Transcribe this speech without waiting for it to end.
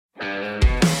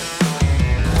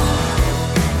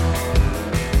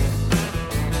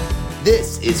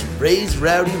is Raised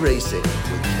Rowdy Racing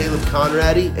with Caleb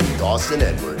Conradi and Dawson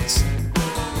Edwards.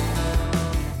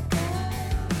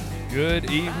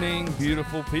 Good evening,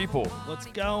 beautiful people. What's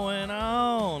going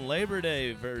on? Labor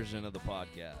Day version of the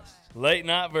podcast. Late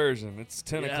night version. It's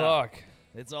 10 o'clock.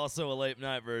 It's also a late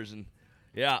night version.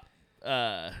 Yeah.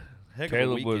 Heck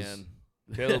Caleb of a weekend.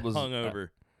 Caleb was hungover.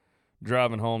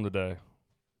 Driving home today.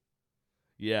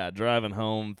 Yeah, driving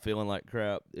home feeling like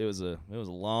crap. It was a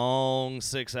long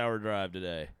 6-hour drive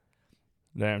today.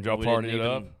 Damn, y'all partied it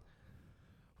up?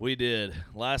 We did.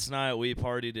 Last night we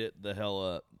partied it the hell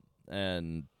up.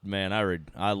 And, man,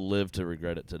 I live to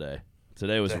regret it today.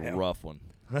 Today was a rough one.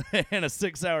 And a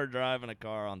 6-hour drive in a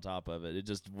car on top of it. It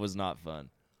just was not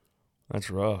fun. That's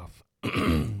rough.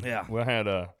 Yeah. Well,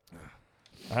 I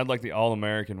had like the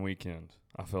all-American weekend,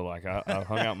 I feel like. I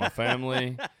hung out with my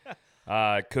family.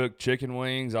 I cooked chicken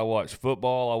wings. I watched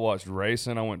football. I watched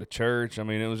racing. I went to church. I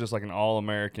mean, it was just like an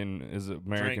all-American weekend as it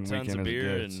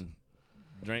gets.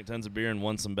 Drank tons of beer and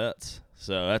won some bets.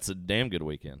 So that's a damn good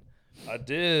weekend. I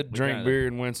did drink beer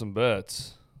and win some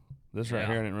bets. This right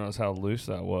here, I didn't realize how loose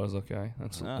that was. Okay,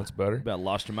 that's better. You about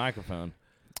lost your microphone.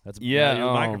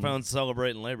 Your microphone's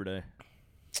celebrating Labor Day.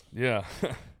 Yeah,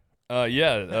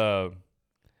 yeah.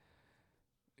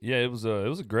 It was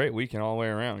a great weekend all the way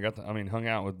around. Hung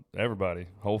out with everybody,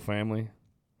 whole family,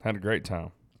 had a great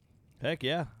time. Heck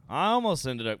yeah! I almost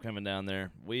ended up coming down there.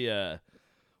 We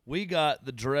got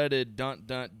the dreaded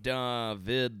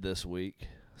vid this week,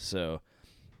 so.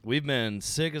 We've been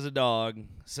sick as a dog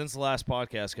since the last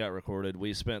podcast got recorded.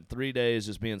 We spent 3 days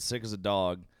just being sick as a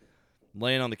dog,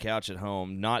 laying on the couch at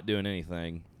home, not doing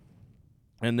anything.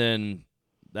 And then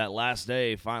that last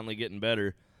day, finally getting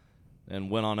better, and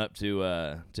went on up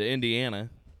to Indiana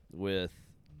with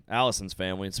Allison's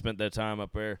family and spent that time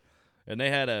up there. And they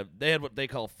had what they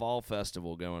call Fall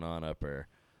Festival going on up there.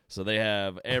 So they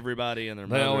have everybody in their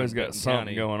They always got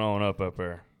something going on up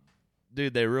there.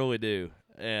 Dude, they really do.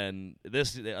 And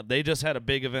they just had a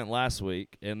big event last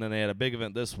week, and then they had a big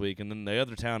event this week, and then the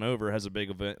other town over has a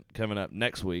big event coming up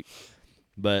next week.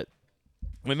 But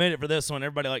we made it for this one.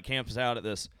 Everybody camps out at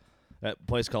that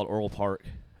place called Earl Park,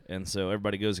 and so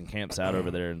everybody goes and camps out over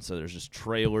there. And so there's just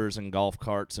trailers and golf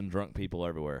carts and drunk people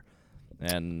everywhere.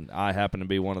 And I happen to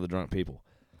be one of the drunk people.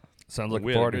 Sounds like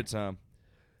we a party. Had a good time.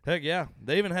 Heck yeah!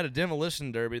 They even had a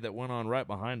demolition derby that went on right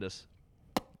behind us.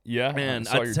 Yeah, and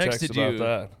I saw I your texted text you about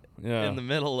that. Yeah. In the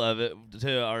middle of it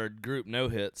to our group no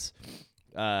hits.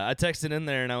 I texted in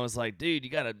there and I was like,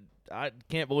 dude, I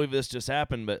can't believe this just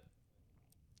happened, but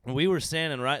we were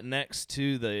standing right next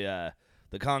to the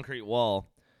concrete wall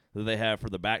that they have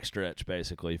for the backstretch,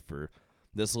 basically, for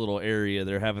this little area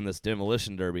they're having this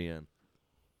demolition derby in.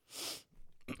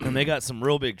 And they got some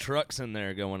real big trucks in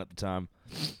there going at the time.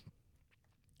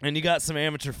 And you got some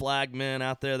amateur flag men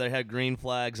out there. They had green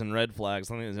flags and red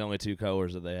flags. I think it was the only two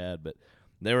colors that they had, but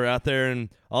they were out there, and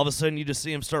all of a sudden you just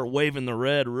see them start waving the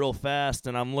red real fast,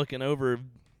 and I'm looking over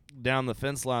down the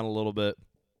fence line a little bit,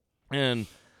 and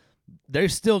they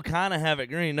still kind of have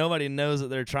it green. Nobody knows that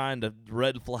they're trying to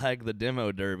red flag the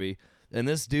demo derby, and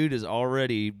this dude has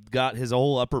already got his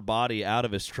whole upper body out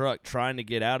of his truck trying to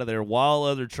get out of there while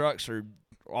other trucks are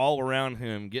all around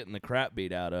him getting the crap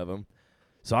beat out of him.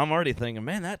 So I'm already thinking,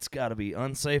 man, that's got to be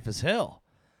unsafe as hell.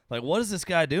 Like, what is this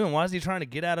guy doing? Why is he trying to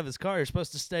get out of his car? You're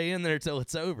supposed to stay in there till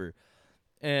it's over.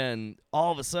 And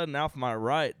all of a sudden, out from my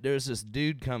right, there's this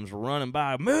dude comes running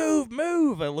by. Move,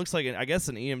 move. It looks like, I guess,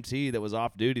 an EMT that was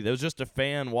off duty. There was just a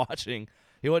fan watching.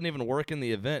 He wasn't even working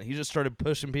the event. He just started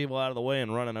pushing people out of the way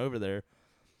and running over there.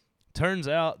 Turns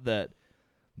out that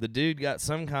the dude got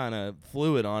some kind of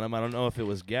fluid on him. I don't know if it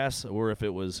was gas or if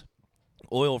it was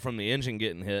oil from the engine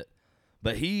getting hit.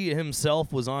 But he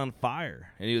himself was on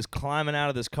fire, and he was climbing out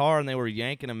of this car, and they were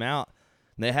yanking him out.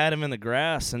 And they had him in the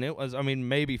grass, and it was,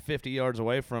 maybe 50 yards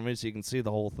away from me, so you can see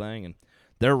the whole thing. And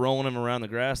they're rolling him around the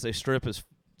grass. They strip his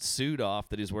suit off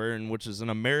that he's wearing, which is an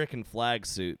American flag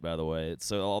suit, by the way.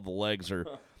 So all the legs are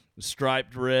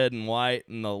striped red and white,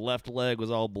 and the left leg was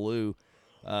all blue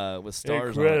with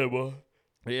stars Incredible.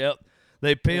 on it. Yep.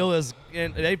 They peel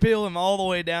him all the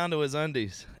way down to his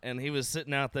undies, and he was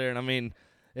sitting out there, and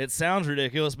it sounds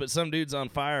ridiculous, but some dude's on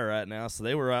fire right now, so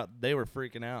they were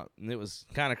freaking out, and it was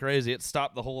kind of crazy. It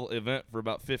stopped the whole event for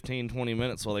about 15, 20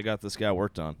 minutes while they got this guy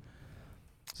worked on.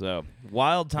 So,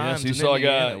 wild times. Yeah, so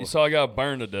you saw a guy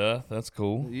burned to death. That's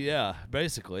cool. Yeah,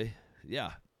 basically.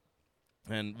 Yeah.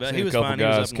 But he was a couple fine.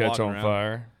 guys he was up catch on around.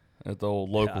 fire at the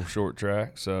old local short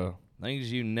track, so. Things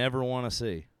you never want to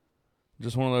see.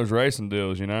 Just one of those racing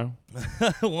deals, you know?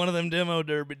 One of them demo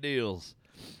derby deals.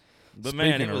 But, Speaking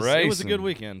man, it was a good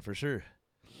weekend for sure.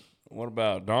 What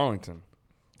about Darlington?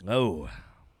 Oh,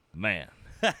 man.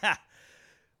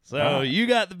 So you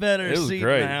got the better seat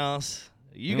great. in the house.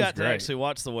 You It got was to great. actually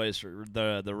watch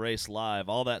the race live.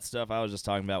 All that stuff I was just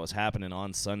talking about was happening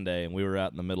on Sunday, and we were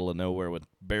out in the middle of nowhere with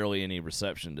barely any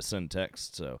reception to send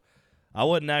text. So I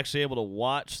wasn't actually able to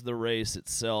watch the race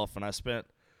itself, and I spent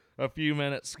a few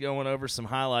minutes going over some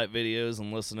highlight videos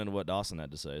and listening to what Dawson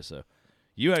had to say. So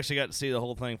you actually got to see the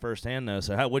whole thing firsthand, though.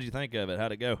 So what did you think of it?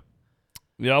 How'd it go?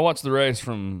 Yeah, I watched the race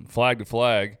from flag to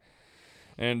flag,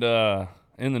 and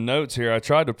in the notes here, I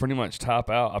tried to pretty much top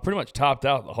out. I pretty much topped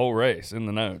out the whole race in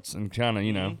the notes and kind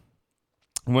of,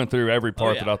 went through every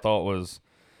part that I thought was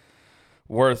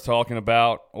worth talking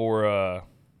about or,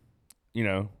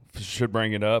 should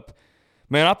bring it up.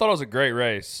 Man, I thought it was a great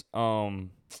race.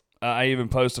 I even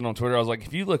posted on Twitter. I was like,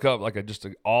 if you look up like just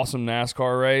an awesome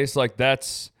NASCAR race, like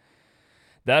that's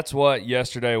what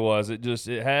yesterday was. It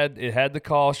had the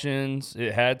cautions.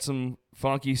 It had some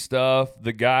funky stuff.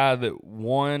 The guy that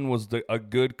won was a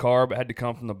good car, but had to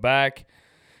come from the back.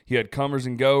 He had comers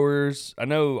and goers. I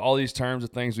know all these terms of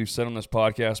things we've said on this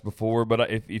podcast before, but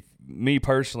if me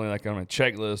personally, like on a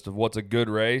checklist of what's a good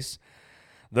race,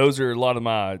 those are a lot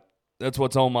of that's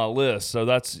what's on my list. So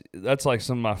that's like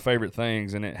some of my favorite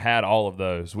things, and it had all of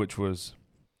those, which was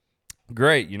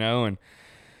great,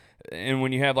 and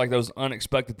when you have like those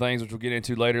unexpected things, which we'll get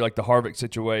into later, like the Harvick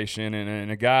situation, and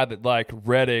a guy that like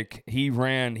Reddick, he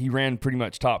ran pretty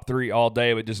much top 3 all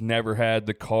day, but just never had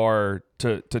the car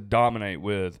to dominate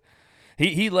with.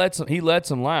 He led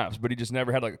some laps, but he just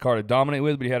never had like a car to dominate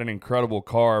with. But he had an incredible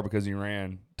car because he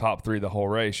ran top 3 the whole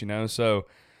race, So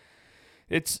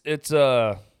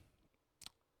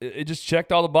it just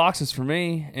checked all the boxes for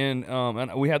me, and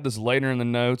we had this later in the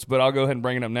notes, but I'll go ahead and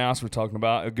bring it up now. So we're talking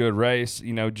about a good race.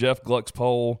 Jeff Gluck's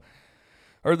poll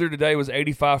earlier today was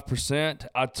 85%.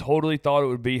 I totally thought it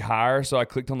would be higher, so I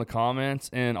clicked on the comments,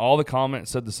 and all the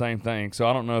comments said the same thing. So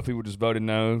I don't know if people just voted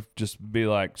no, just be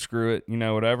like, screw it,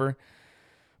 whatever.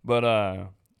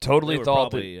 But totally thought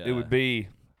that it would be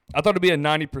 – I thought it would be a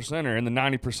 90%er in the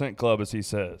 90% club, as he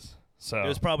says. So It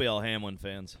was probably all Hamlin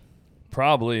fans.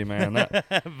 Probably, man.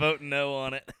 Voting no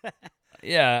on it.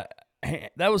 Yeah,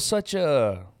 that was such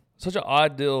an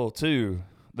odd deal too.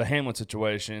 The Hamlin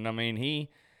situation. I mean, he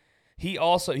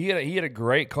had a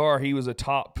great car. He was a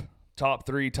top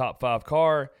 3, top 5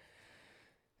 car.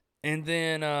 And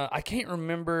then I can't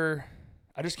remember.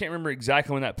 I just can't remember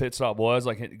exactly when that pit stop was,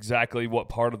 like exactly what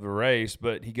part of the race.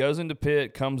 But he goes into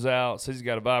pit, comes out, says he's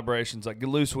got a vibration. It's like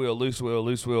loose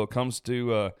wheel. Comes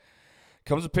to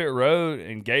pit road,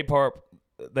 and Gapehart,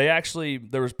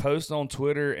 there was posts on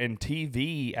Twitter, and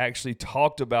TV actually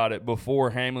talked about it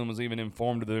before Hamlin was even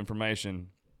informed of the information.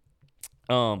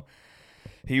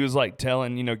 He was like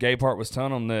telling, Gapehart was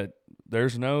telling him that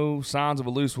there's no signs of a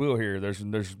loose wheel here.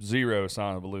 There's zero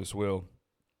sign of a loose wheel.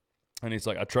 And he's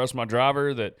like, I trust my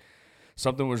driver that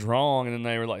something was wrong. And then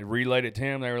they were like, relayed it to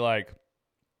him. They were like,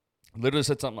 literally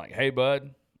said something like, hey,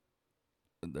 bud,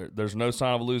 there's no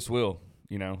sign of a loose wheel,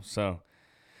 so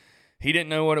he didn't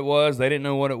know what it was. They didn't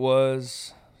know what it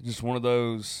was. Just one of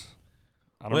those.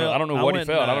 I don't know what he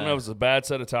felt. I don't know if it was a bad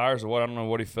set of tires or what. I don't know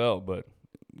what he felt, but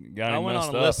got him messed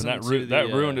up, and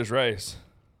that ruined his race.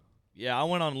 Yeah, I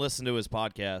went on and listened to his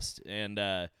podcast,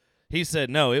 and he said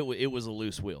no, it was a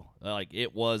loose wheel. Like,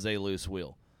 it was a loose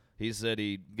wheel. He said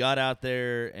he got out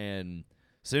there, and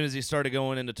as soon as he started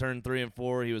going into turn 3 and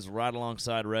 4, he was right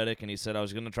alongside Reddick, and he said, I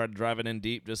was going to try to drive it in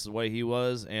deep just the way he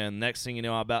was, and next thing you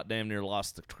know, I about damn near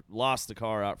lost the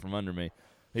car out from under me.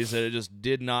 He said it just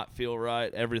did not feel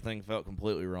right. Everything felt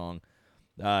completely wrong.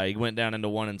 He went down into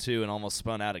 1 and 2 and almost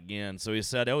spun out again. So he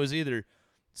said it was either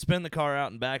spin the car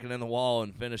out and back it in the wall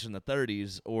and finish in the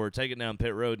 30s, or take it down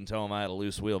pit road and tell him I had a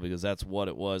loose wheel, because that's what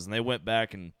it was. And they went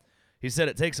back, and he said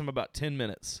it takes him about 10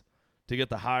 minutes to get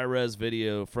the high-res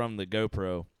video from the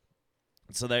GoPro,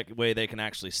 so that way they can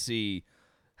actually see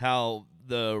how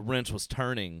the wrench was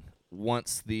turning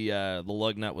once the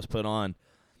lug nut was put on.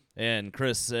 And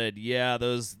Chris said, yeah,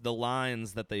 the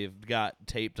lines that they've got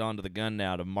taped onto the gun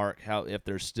now to mark if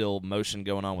there's still motion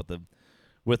going on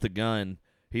with the gun.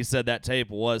 He said that tape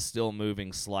was still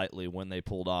moving slightly when they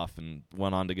pulled off and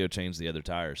went on to go change the other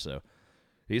tire. So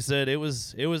he said it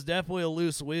was definitely a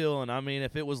loose wheel, and I mean,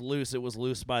 if it was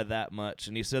loose by that much.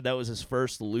 And he said that was his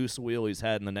first loose wheel he's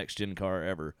had in the next gen car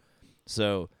ever.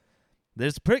 So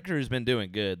this pit crew's been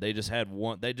doing good. They just had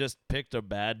one. They just picked a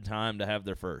bad time to have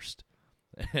their first,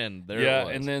 and there it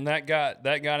was. And then that got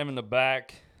him in the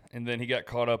back, and then he got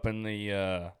caught up in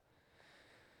the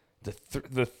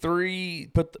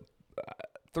 3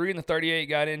 and the 38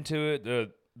 got into it.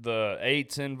 The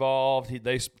 8's involved.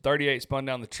 38 spun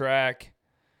down the track.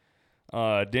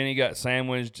 Denny got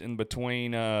sandwiched in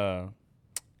between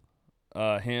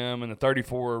him, and the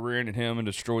 34 rear-ended him and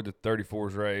destroyed the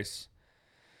 34's race.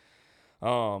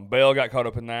 Bale got caught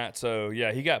up in that, so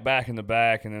yeah, he got back in the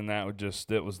back, and then that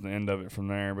was the end of it from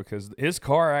there, because his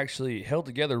car actually held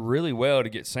together really well to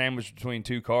get sandwiched between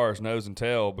two cars, nose and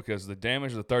tail, because the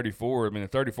damage of the 34, I mean, the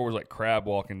 34 was like crab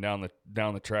walking down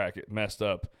the track. It messed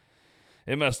up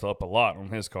a lot on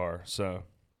his car. So,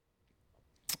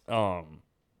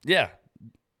 yeah,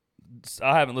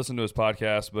 I haven't listened to his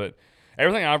podcast, but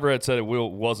everything I've read said it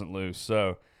wasn't loose,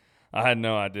 so I had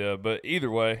no idea. But either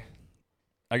way,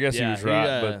 I guess he was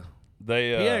right. But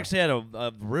he actually had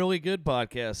a really good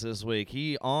podcast this week.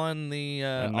 He on the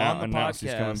announced podcast,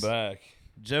 he's coming back.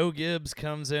 Joe Gibbs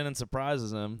comes in and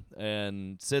surprises him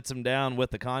and sits him down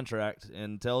with the contract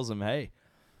and tells him, "Hey,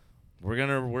 we're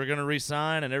gonna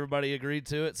re-sign," and everybody agreed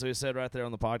to it. So he said right there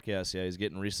on the podcast, yeah, he's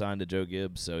getting re-signed to Joe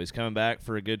Gibbs. So he's coming back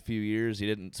for a good few years. He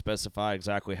didn't specify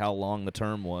exactly how long the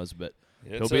term was, but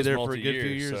he'll be there for a good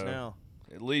few years now.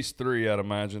 At least 3, I'd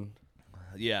imagine.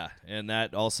 Yeah, and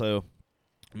that also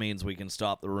means we can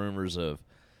stop the rumors of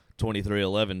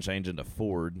 2311 changing to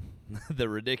Ford. The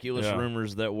ridiculous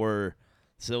rumors that were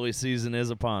silly season is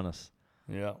upon us.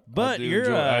 Yeah, but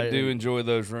I do enjoy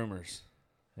those rumors.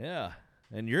 Yeah,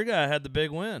 and your guy had the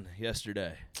big win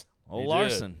yesterday. Old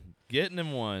Larson getting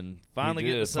him one. Finally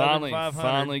getting the 7,500.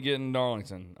 Finally getting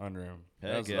Darlington under him.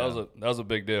 That was a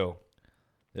big deal.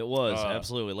 It was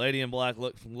absolutely. Lady in Black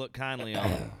look kindly on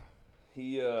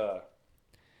him.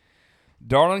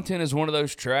 Darlington is one of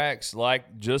those tracks,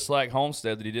 just like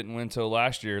Homestead, that he didn't win till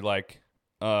last year.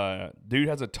 Dude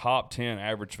has a top 10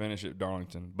 average finish at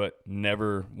Darlington, but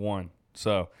never won.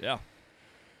 So yeah,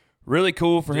 really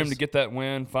cool for him to get that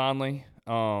win finally.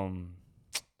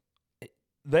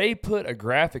 They put a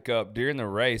graphic up during the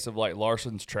race of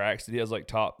Larson's tracks that he has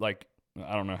top, I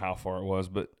don't know how far it was,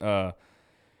 but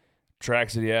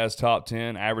tracks that he has top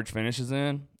 10 average finishes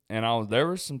in. And there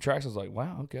were some tracks I was like,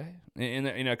 wow, okay. And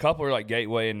a couple are like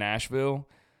Gateway in Nashville,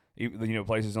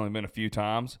 places he's only been a few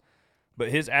times. But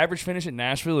his average finish at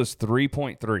Nashville is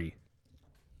 3.3.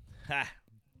 Ha.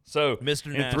 So Mr.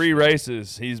 in Nashville. 3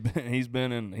 races, he's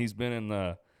been in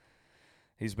the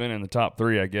top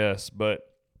 3, I guess. But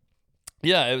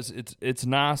yeah, it's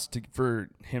nice for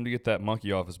him to get that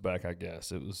monkey off his back, I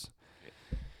guess. It was,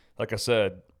 like I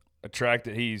said, a track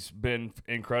that he's been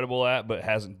incredible at, but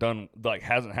hasn't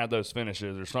had those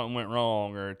finishes, or something went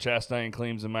wrong, or Chastain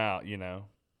cleans him out.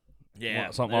 Yeah,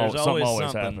 something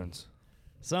always happens.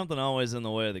 Something always in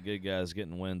the way of the good guys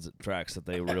getting wins at tracks that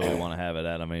they really want to have it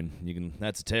at. I mean,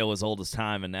 that's a tale as old as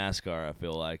time in NASCAR. I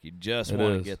feel like you just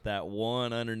want to get that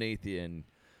one underneath you, and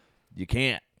you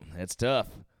can't. It's tough.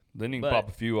 Then you can pop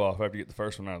a few off after you get the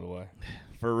first one out of the way.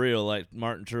 For real, like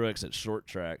Martin Truex at short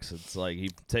tracks, it's like he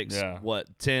takes,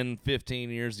 10, 15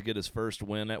 years to get his first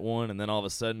win at one, and then all of a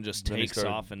sudden just takes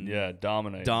off and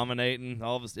dominating.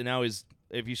 And now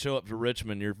if you show up to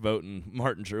Richmond, you're voting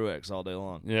Martin Truex all day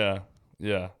long.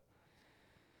 Yeah.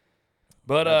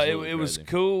 But it was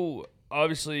cool.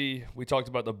 Obviously, we talked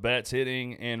about the bets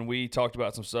hitting, and we talked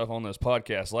about some stuff on this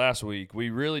podcast last week.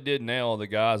 We really did nail the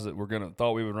guys that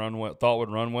thought would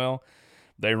run well.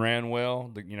 They ran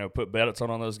well. Put bets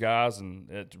on those guys, and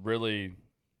it really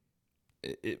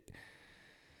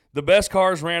the best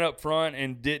cars ran up front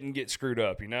and didn't get screwed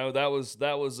up. It was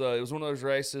one of those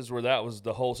races where that was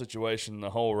the whole situation, the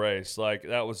whole race.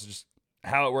 That was just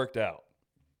how it worked out.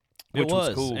 Which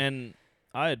was cool. And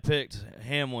I had picked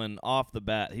Hamlin off the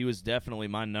bat. He was definitely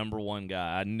my number one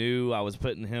guy. I knew I was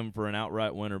putting him for an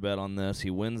outright winner bet on this. He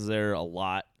wins there a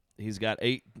lot. He's got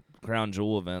 8 crown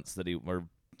jewel events or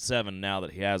 7 now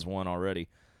that he has won already.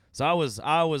 So I was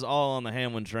all on the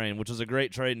Hamlin train, which was a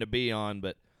great train to be on.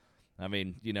 But I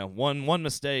mean, one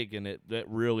mistake and it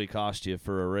really cost you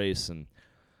for a race. And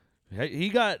he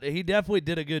definitely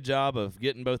did a good job of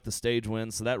getting both the stage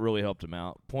wins, so that really helped him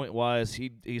out. Point wise,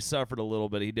 he suffered a little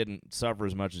bit. He didn't suffer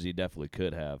as much as he definitely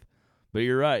could have. But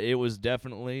you're right, it was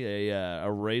definitely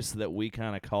a race that we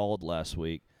kind of called last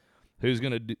week. Who's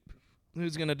gonna do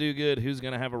good? Who's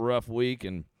gonna have a rough week?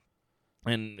 And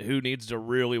who needs to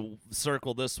really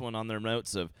circle this one on their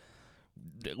notes of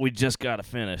we just got to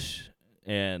finish.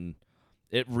 And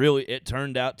it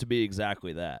turned out to be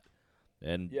exactly that.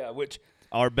 And which.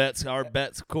 Our bets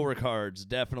core cards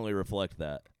definitely reflect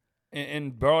that.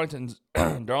 And Darlington's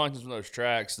one of those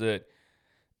tracks that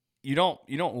you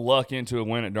don't luck into a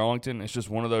win at Darlington. It's just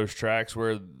one of those tracks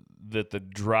where the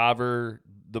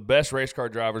best race car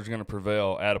driver is going to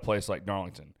prevail at a place like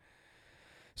Darlington.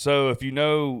 So if you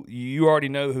already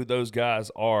know who those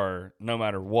guys are, no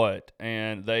matter what,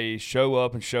 and they show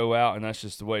up and show out, and that's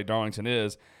just the way Darlington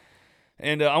is.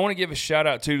 And I want to give a shout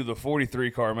out to the 43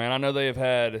 car, man. I know they have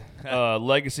had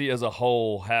Legacy as a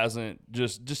whole hasn't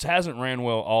ran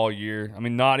well all year. I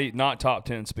mean, not top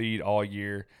 10 speed all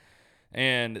year.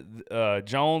 And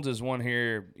Jones is one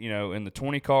here, in the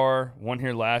 20 car. One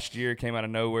here last year, came out of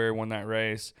nowhere, won that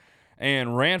race,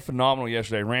 and ran phenomenal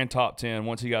yesterday. Ran top 10.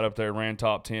 Once he got up there, ran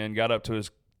top 10. Got up to his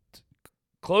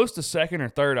close to second or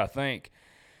third, I think.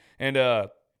 And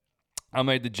I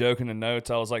made the joke in the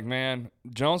notes. I was like, man,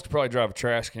 Jones could probably drive a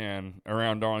trash can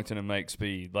around Darlington and make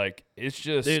speed. Like, it's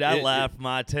just... Dude, I laughed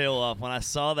my tail off. When I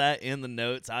saw that in the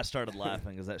notes, I started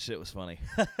laughing because that shit was funny.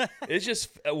 It's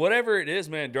just, whatever it is,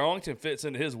 man, Darlington fits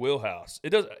into his wheelhouse.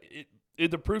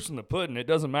 The proof's in the pudding. It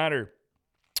doesn't matter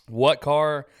what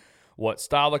car, what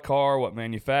style of car, what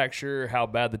manufacturer, how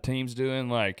bad the team's doing.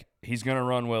 Like, he's going to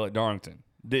run well at Darlington.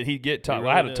 Did he get top?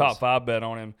 I had a top 5 bet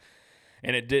on him.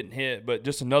 And it didn't hit, but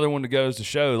just another one that goes to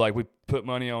show, like, we put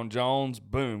money on Jones,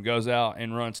 boom, goes out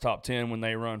and runs top 10 when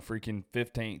they run freaking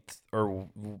 15th or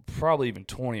probably even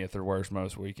 20th or worse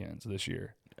most weekends this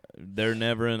year. They're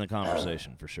never in the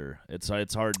conversation for sure.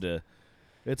 It's hard to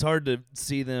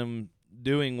see them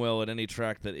doing well at any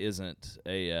track that isn't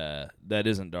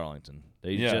Darlington.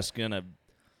 He's just gonna.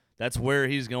 That's where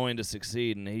he's going to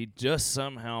succeed, and he just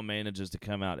somehow manages to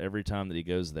come out every time that he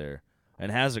goes there.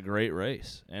 And has a great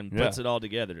race and puts it all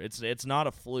together. It's not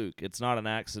a fluke. It's not an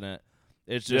accident.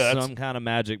 It's just some kind of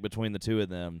magic between the two of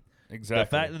them. Exactly. The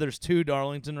fact that there's 2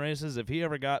 Darlington races, if he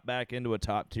ever got back into a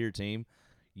top-tier team,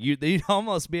 you'd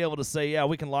almost be able to say, yeah,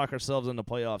 we can lock ourselves into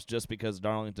playoffs just because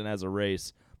Darlington has a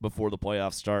race before the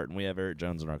playoffs start and we have Eric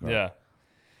Jones in our car. Yeah.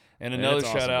 And another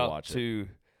shout-out to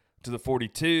the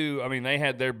 42. I mean, they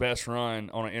had their best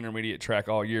run on an intermediate track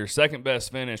all year. Second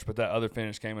best finish, but that other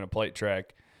finish came in a plate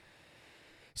track.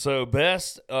 So,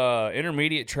 best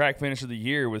intermediate track finish of the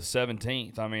year with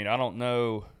 17th. I mean, I don't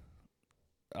know.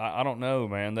 I don't know,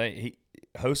 man.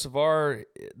 Hocevar,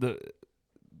 the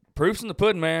proof's in the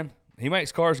pudding, man. He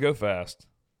makes cars go fast.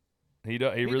 He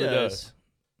really does.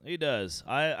 He does.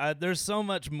 There's so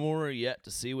much more yet to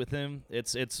see with him.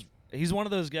 He's one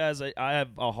of those guys I have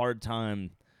a hard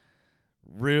time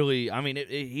really. I mean,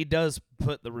 he does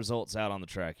put the results out on the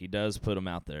track. He does put them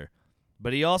out there.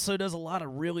 But he also does a lot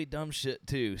of really dumb shit,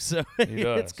 too. So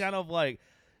it's kind of like,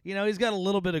 he's got a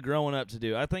little bit of growing up to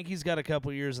do. I think he's got a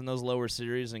couple years in those lower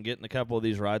series and getting a couple of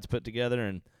these rides put together,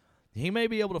 and he may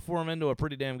be able to form into a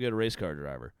pretty damn good race car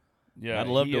driver. Yeah,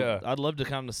 I'd love to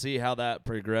kind of see how that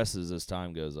progresses as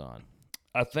time goes on.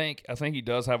 I think he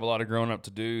does have a lot of growing up to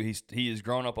do. He has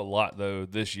grown up a lot, though,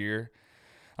 this year.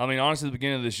 I mean, honestly, at the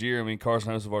beginning of this year,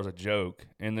 Carson Hocevar's a joke,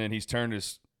 and then he's turned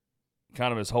his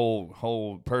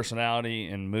whole personality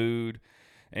and mood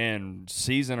and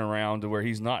season around to where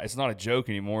it's not a joke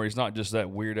anymore. He's not just that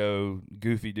weirdo,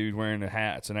 goofy dude wearing the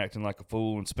hats and acting like a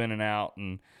fool and spinning out.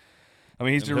 And I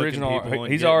mean, he's the original.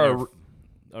 He's our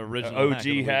original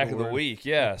OG hack of the week.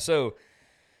 Yeah. So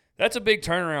that's a big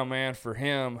turnaround, man, for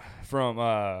him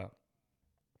from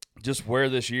just where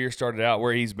this year started out,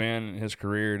 where he's been in his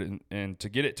career, and to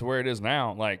get it to where it is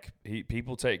now. Like,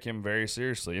 people take him very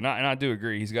seriously, and I do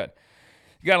agree. He's got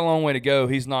a long way to go.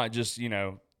 He's not just,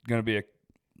 going to be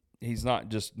he's not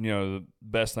just, the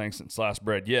best thing since sliced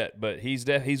bread yet, but he's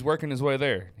working his way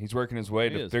there. He's working his way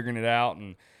to figuring it out,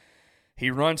 and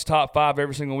he runs top 5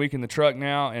 every single week in the truck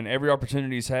now, and every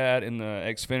opportunity he's had in the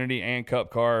Xfinity and Cup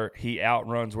car, he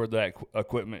outruns where that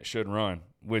equipment should run,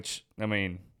 which, I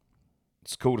mean,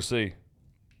 it's cool to see.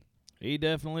 He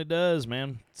definitely does,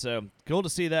 man. So cool to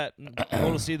see that.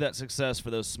 Cool to see that success for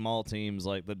those small teams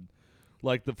like the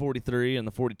 43 and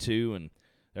the 42 and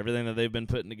everything that they've been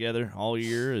putting together all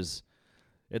year. It's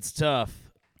tough,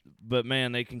 but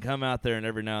man, they can come out there and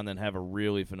every now and then have a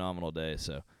really phenomenal day.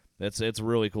 So it's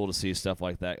really cool to see stuff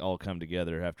like that all come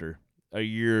together after a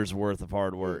year's worth of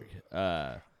hard work.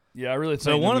 Yeah, I really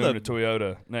think one of the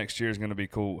Toyota next year is going to be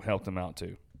cool. Help them out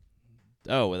too.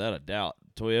 Oh, without a doubt.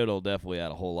 Toyota will definitely add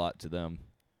a whole lot to them.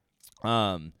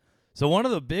 So one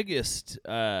of the biggest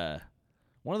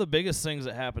things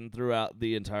that happened throughout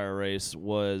the entire race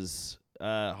was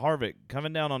Harvick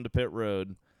coming down onto pit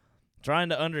road, trying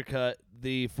to undercut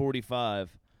the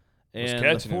 45,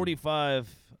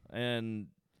 and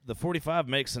the 45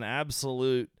 makes an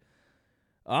absolute.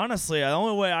 Honestly, the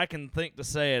only way I can think to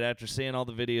say it after seeing all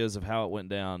the videos of how it went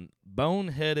down,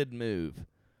 boneheaded move.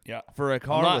 Yeah, for a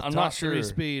car with top 3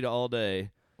 speed all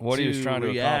day. What he was trying to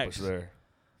accomplish there.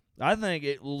 I think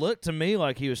it looked to me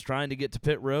like he was trying to get to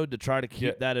pit road to try to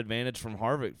keep that advantage from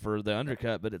Harvick for the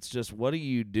undercut, but it's just, what are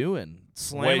you doing?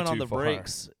 Slamming on the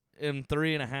brakes in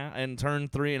 3.5 and turn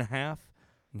 3.5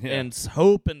 and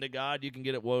hoping to God you can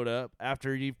get it wound up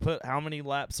after you've put how many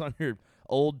laps on your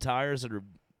old tires that are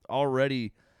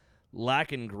already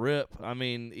lacking grip. I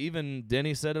mean, even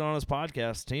Denny said it on his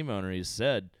podcast, team owner. He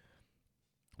said,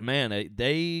 man,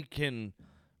 they can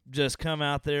just come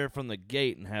out there from the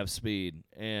gate and have speed,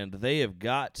 and they have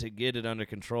got to get it under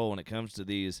control when it comes to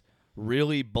these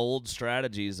really bold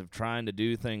strategies of trying to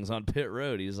do things on pit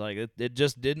road. He's like, it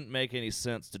just didn't make any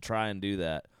sense to try and do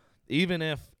that. Even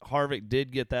if Harvick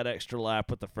did get that extra lap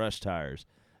with the fresh tires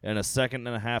and a 1.5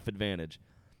 seconds advantage,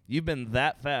 you've been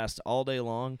that fast all day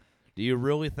long. Do you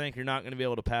really think you're not going to be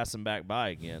able to pass him back by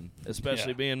again,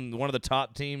 especially being one of the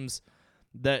top teams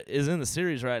that is in the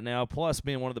series right now, plus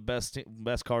being one of the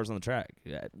best cars on the track?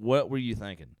 What were you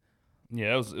thinking?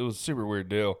 Yeah, it was a super weird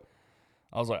deal.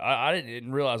 I was like, I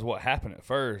didn't realize what happened at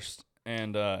first,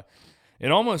 and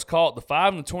it almost caught the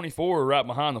 5 and the 24 right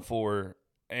behind the 4,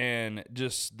 and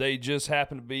they just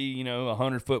happened to be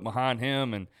 100 foot behind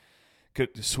him and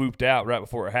could swooped out right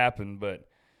before it happened. But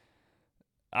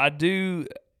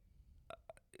Harvick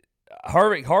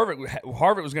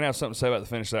was going to have something to say about the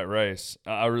finish of that race.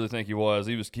 I really think he was.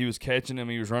 He was catching him.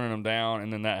 He was running him down,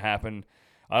 and then that happened.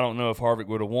 I don't know if Harvick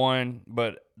would have won,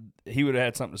 but he would have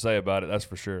had something to say about it. That's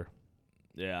for sure.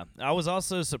 Yeah. I was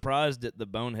also surprised at the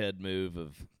bonehead move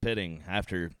of pitting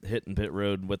after hitting pit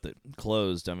road with it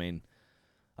closed. I mean,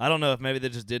 I don't know if maybe they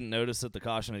just didn't notice that the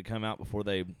caution had come out before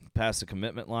they passed the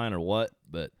commitment line or what,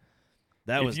 but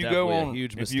that was definitely a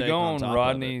huge mistake. If you go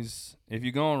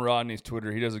on Rodney's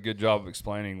Twitter, he does a good job of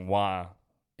explaining why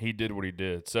he did what he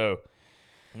did. So,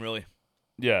 really,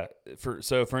 yeah.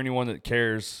 For anyone that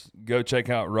cares, go check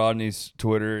out Rodney's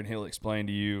Twitter, and he'll explain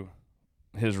to you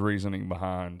his reasoning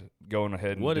behind going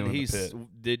ahead and doing the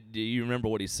pit. Do you remember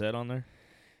what he said on there?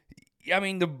 I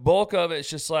mean, the bulk of it's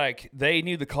just like they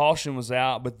knew the caution was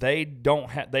out, but they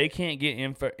can't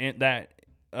get that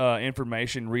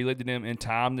information relayed to them in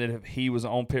time that if he was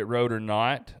on pit road or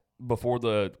not before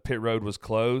the pit road was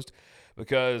closed,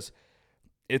 because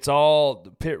it's all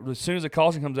pit. As soon as the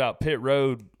caution comes out, pit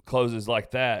road closes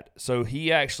like that. So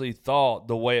he actually thought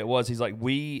the way it was. He's like,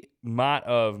 we might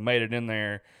have made it in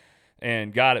there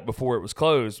and got it before it was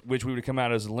closed, which we would have come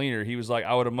out as a leaner. He was like,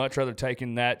 I would have much rather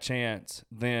taken that chance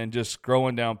than just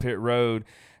scrolling down pit road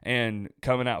and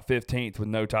coming out 15th with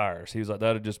no tires. He was like, that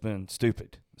would have just been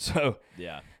stupid. So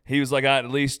yeah, he was like, I'd at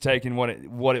least taken what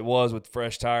it was with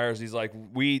fresh tires. He's like,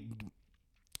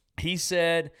 he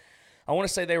said, I want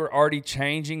to say they were already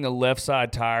changing the left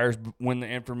side tires when the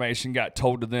information got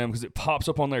told to them, because it pops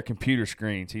up on their computer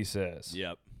screens, he says.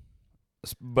 Yep.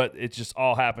 But it just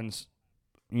all happens,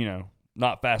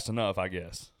 not fast enough, I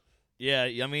guess. Yeah,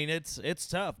 I mean, it's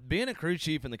tough. Being a crew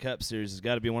chief in the Cup Series has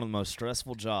got to be one of the most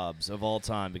stressful jobs of all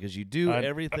time, because you do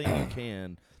everything you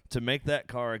can to make that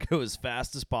car go as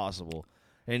fast as possible,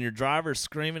 and your driver's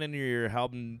screaming in your ear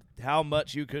how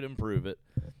much you could improve it,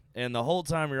 and the whole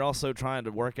time you're also trying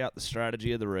to work out the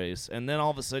strategy of the race, and then all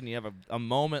of a sudden you have a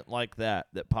moment like that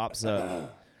pops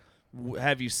up.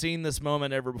 Have you seen this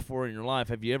moment ever before in your life?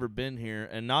 Have you ever been here?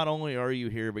 And not only are you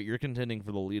here, but you're contending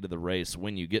for the lead of the race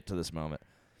when you get to this moment.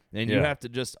 And you have to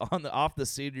just, off the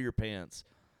seat of your pants,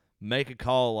 make a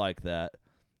call like that.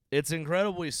 It's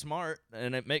incredibly smart,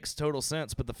 and it makes total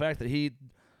sense. But the fact that he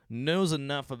knows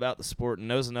enough about the sport and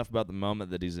knows enough about the moment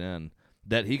that he's in,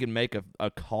 that he can make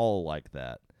a call like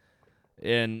that.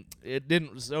 And it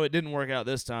didn't work out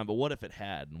this time, but what if it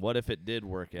had? And what if it did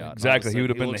work out? Exactly. He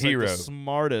would have been the hero. Like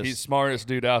the smartest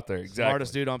dude out there. Exactly.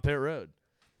 Smartest dude on pit road.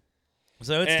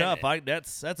 So it's tough.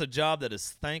 That's a job that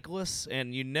is thankless,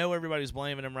 and everybody's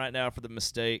blaming him right now for the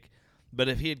mistake. But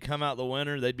if he had come out the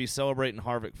winner, they'd be celebrating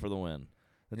Harvick for the win.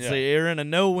 They're in a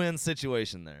no-win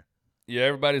situation there. Yeah,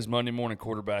 everybody's Monday morning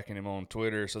quarterbacking him on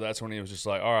Twitter, so that's when he was just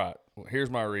like, all right, well, here's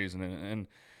my reasoning. And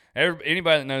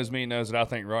anybody that knows me knows that I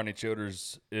think Rodney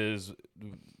Childers is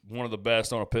one of the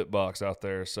best on a pit box out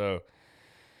there. So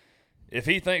if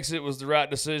he thinks it was the right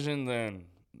decision, then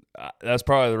that's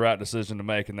probably the right decision to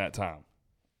make in that time.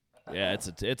 Yeah,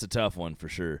 it's a tough one for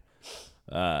sure.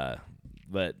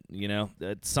 But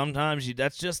sometimes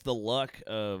that's just the luck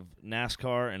of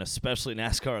NASCAR, and especially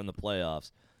NASCAR in the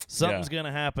playoffs. Something's going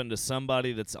to happen to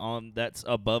somebody that's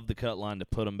above the cut line to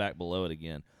put them back below it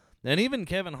again. And even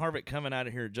Kevin Harvick coming out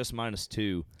of here just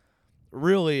 -2,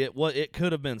 really, it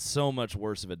could have been so much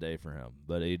worse of a day for him.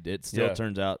 But it still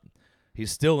turns out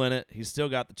he's still in it. He's still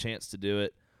got the chance to do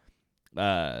it.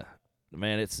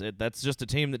 Man, that's just a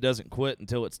team that doesn't quit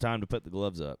until it's time to put the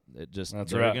gloves up.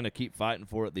 They're going to keep fighting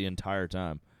for it the entire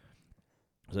time.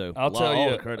 So all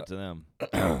the credit to them.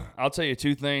 I'll tell you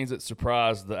two things that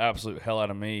surprised the absolute hell out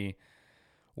of me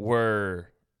were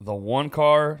the one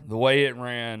car, the way it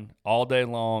ran all day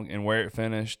long and where it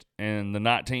finished, and the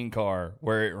 19 car,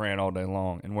 where it ran all day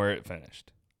long and where it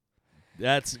finished.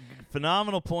 That's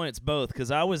phenomenal points both,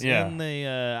 because I was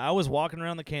I was walking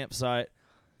around the campsite,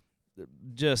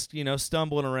 just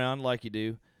stumbling around like you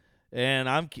do, and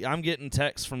I'm getting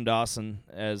texts from Dawson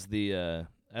as the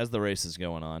race is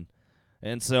going on.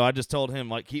 And so I just told him,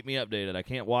 like, keep me updated. I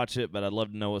can't watch it, but I'd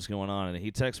love to know what's going on. And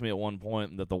he texted me at one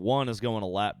point that the one is going a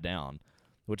lap down,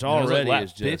 which already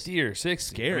is just 50 or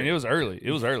 60. scary. I mean, it was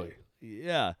early.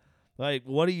 Yeah. Like,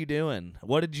 what are you doing?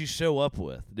 What did you show up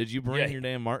with? Did you bring your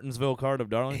damn Martinsville card of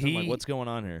Darlington? What's going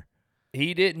on here?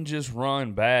 He didn't just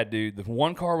run bad, dude. The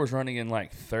one car was running in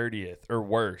like 30th or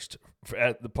worst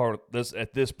at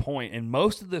this point in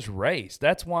most of this race.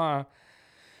 That's why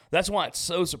it's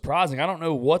so surprising. I don't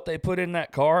know what they put in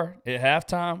that car at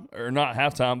halftime, or not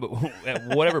halftime, but at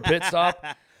whatever pit stop.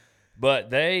 But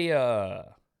they,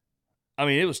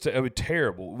 it was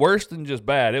terrible. Worse than just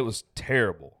bad. It was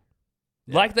terrible.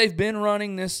 Yeah. Like they've been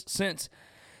running this since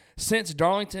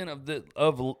Darlington of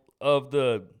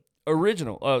the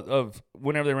original of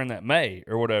whenever they ran that May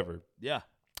or whatever. Yeah.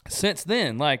 Since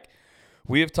then, like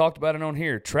we have talked about it on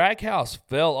here, Trackhouse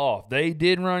fell off. They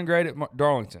did run great at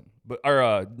Darlington.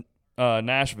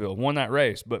 Nashville won that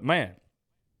race, but man,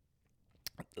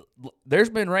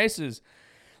 there's been races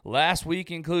last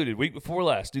week included, week before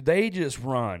last, dude, they just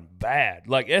run bad,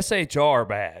 like SHR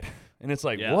bad, and it's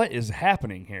like, what is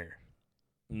happening here?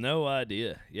 No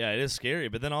idea. Yeah, it is scary,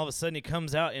 but then all of a sudden he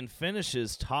comes out and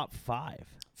finishes top 5.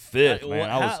 Fifth,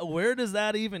 man. Where does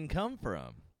that even come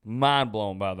from? Mind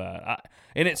blown by that,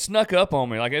 and it snuck up on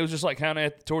me, like it was just like kind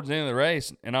of towards the end of the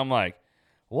race, and I'm like,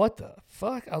 what the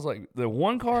fuck? I was like, the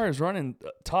one car is running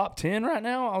top 10 right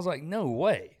now? I was like, no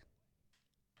way.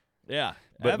 Yeah,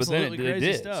 but then it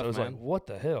did. Stuff, so I was man. like, what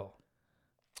the hell?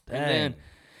 And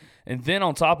then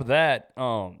on top of that,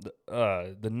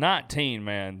 the 19,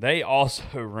 man, they also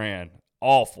ran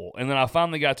awful. And then I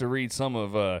finally got to read some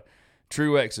of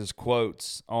Truex's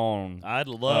quotes on I'd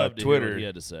love to Twitter. Hear what he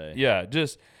had to say. Yeah,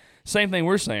 just same thing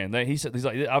we're saying. That he's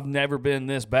like, I've never been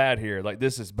this bad here. Like,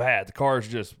 this is bad. The car's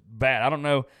just bad. I don't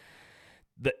know.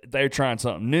 They're trying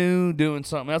something new, doing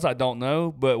something else. I don't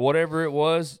know. But whatever it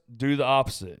was, do the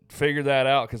opposite. Figure that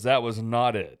out, because that was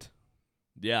not it.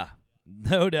 Yeah,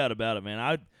 no doubt about it,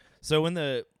 man. So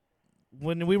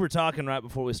when we were talking right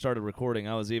before we started recording,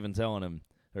 I was even telling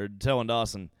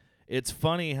Dawson, it's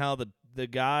funny how the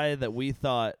guy that we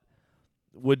thought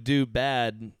would do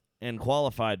bad and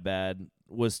qualified bad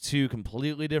was two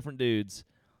completely different dudes,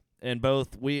 and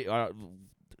both we are.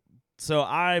 So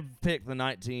I picked the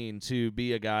 19 to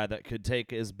be a guy that could take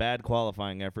his bad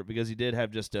qualifying effort, because he did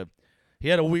have he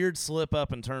had a weird slip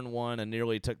up in turn 1 and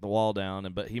nearly took the wall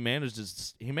down, but he managed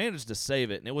to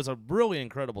save it, and it was a really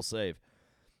incredible save.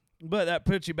 But that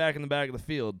puts you back in the back of the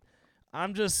field.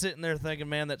 I'm just sitting there thinking,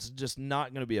 man, that's just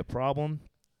not going to be a problem.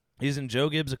 He's in Joe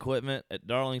Gibbs equipment at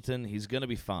Darlington. He's going to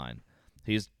be fine.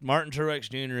 He's Martin Truex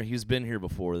Jr. He's been here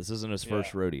before. This isn't his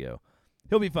first rodeo.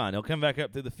 He'll be fine. He'll come back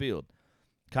up through the field.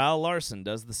 Kyle Larson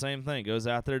does the same thing. Goes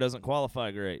out there, doesn't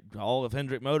qualify great. All of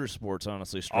Hendrick Motorsports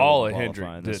honestly struggled. All of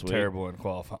Hendrick did terrible in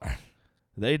qualifying.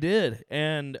 They did.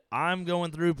 And I'm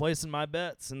going through placing my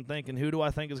bets and thinking, who do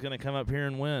I think is going to come up here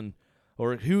and win?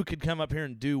 Or who could come up here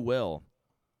and do well?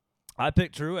 I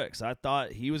picked Truex. I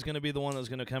thought he was going to be the one that was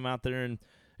going to come out there and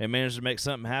managed to make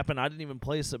something happen. I didn't even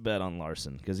place a bet on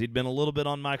Larson, because he'd been a little bit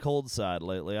on my cold side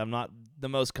lately. I'm not the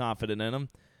most confident in him.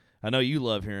 I know you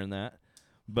love hearing that.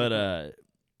 But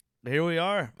here we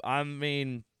are. I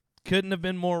mean, couldn't have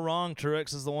been more wrong.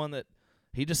 Truex is the one that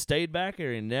he just stayed back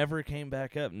there. He never came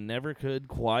back up, never could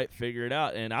quite figure it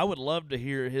out. And I would love to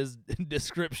hear his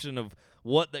description of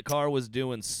what the car was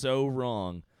doing so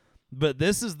wrong. But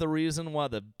this is the reason why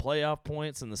the playoff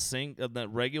points and the sync of that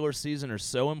regular season are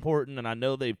so important, and I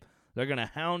know they're going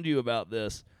to hound you about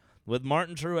this. With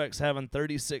Martin Truex having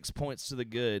 36 points to the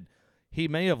good, he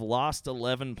may have lost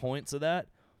 11 points of that,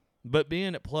 but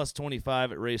being at plus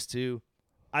 25 at race 2,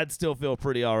 I'd still feel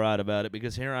pretty all right about it,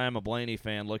 because here I am, a Blaney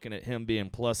fan, looking at him being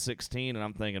plus 16, and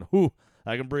I'm thinking, whew,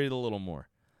 I can breathe a little more.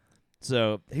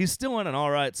 So he's still in an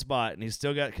all right spot, and he's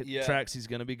still got tracks he's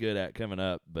going to be good at coming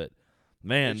up, but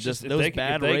man, just those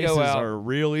bad races are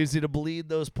real easy to bleed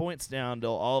those points down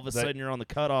till all of a sudden you're on the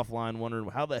cutoff line wondering,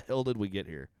 how the hell did we get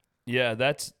here? Yeah,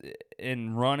 that's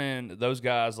in running those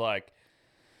guys like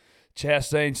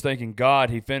Chastain's thinking,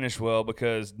 God, he finished well,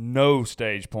 because no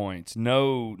stage points.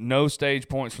 No stage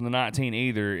points from the 19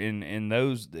 either. In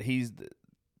those,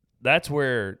 that's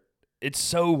where it's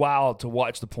so wild to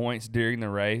watch the points during the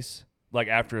race, like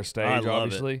after a stage,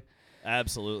 obviously.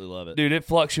 Absolutely love it. Dude, it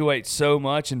fluctuates so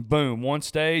much, and boom, one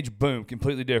stage, boom,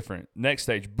 completely different. Next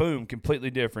stage, boom,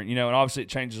 completely different. And obviously it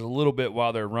changes a little bit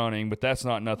while they're running, but that's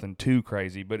not nothing too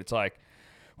crazy. But it's like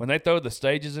when they throw the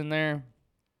stages in there,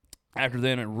 after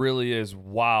then it really is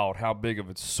wild how big of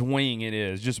a swing it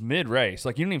is, just mid-race.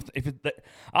 Like, you don't even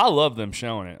I love them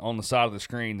showing it on the side of the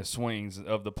screen, the swings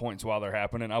of the points while they're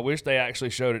happening. I wish they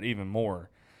actually showed it even more.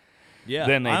 Yeah,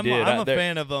 than they did. I'm a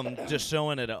fan of them just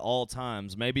showing it at all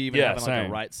times. Maybe even having like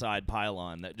a right side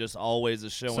pylon that just always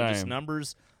is showing just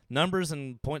numbers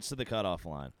and points to the cutoff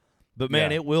line. But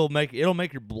man, it'll make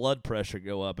your blood pressure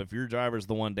go up if your driver's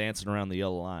the one dancing around the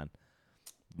yellow line.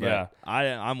 But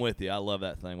I'm with you. I love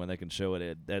that thing when they can show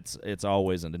it. It's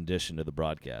always an addition to the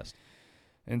broadcast.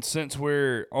 And since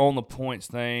we're on the points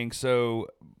thing, so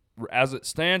as it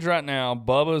stands right now,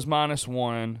 Bubba's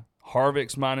 -1.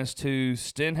 Harvick's -2,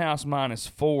 Stenhouse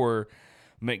 -4,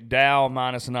 McDowell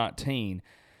 -19.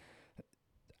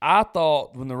 I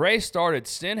thought when the race started,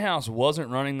 Stenhouse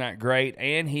wasn't running that great,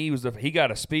 and he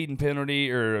got a speeding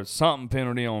penalty or something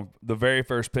penalty on the very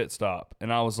first pit stop.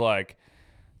 And I was like,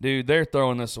 dude, they're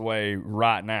throwing this away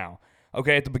right now.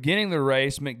 Okay, at the beginning of the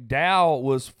race, McDowell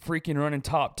was freaking running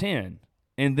top 10.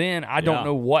 And then I don't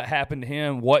know what happened to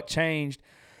him, what changed.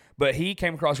 But he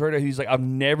came across radio. He's like, I've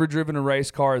never driven a race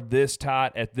car this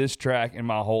tight at this track in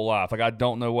my whole life. Like, I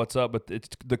don't know what's up, but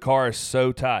the car is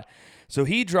so tight. So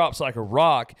he drops like a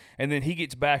rock, and then he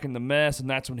gets back in the mess, and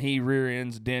that's when he rear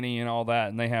ends Denny and all that,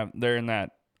 and they're in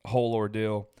that whole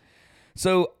ordeal.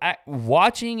 So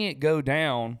watching it go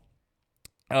down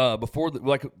before,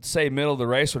 say middle of the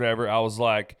race, whatever, I was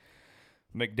like,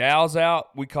 McDowell's out.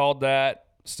 We called that.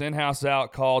 Stenhouse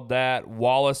out, called that.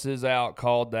 Wallace is out,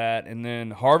 called that. And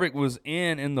then Harvick was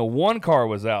in, and the one car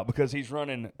was out because he's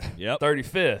running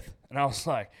 35th. And I was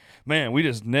like, man, we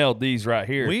just nailed these right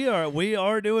here. We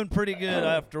are doing pretty good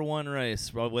after one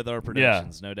race with our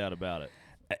predictions, no doubt about it.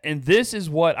 And this is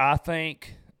what I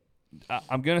think.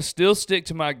 I'm going to still stick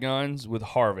to my guns with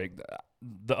Harvick.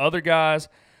 The other guys,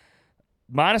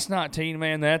 -19,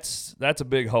 man, that's a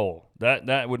big hole.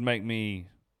 That would make me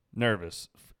nervous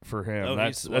for him. Oh,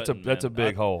 that's a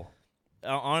big hole.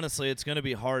 Honestly, it's going to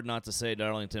be hard not to say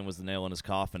Darlington was the nail in his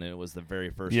coffin, and it was the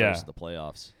very first race of the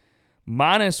playoffs.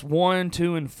 -1,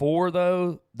 2, and 4,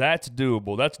 though, that's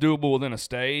doable. That's doable within a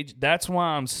stage. That's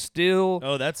why I'm still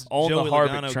that's on Joey the Harvick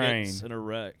Logano train. Gets in a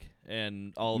wreck,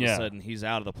 and all of a sudden he's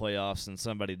out of the playoffs, and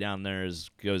somebody down there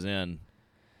goes in.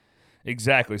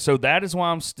 Exactly. So that is why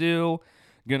I'm still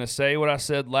going to say what I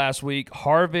said last week.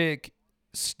 Harvick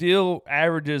still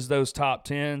averages those top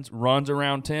 10s, runs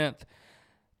around 10th.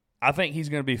 I think he's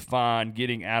going to be fine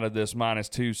getting out of this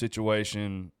 -2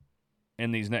 situation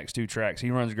in these next two tracks.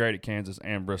 He runs great at Kansas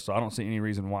and Bristol. I don't see any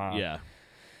reason why. Yeah.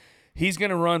 He's going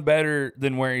to run better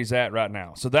than where he's at right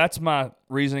now. So that's my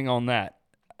reasoning on that.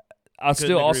 I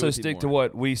still also stick to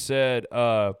what we said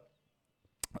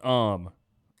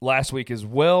last week as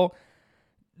well.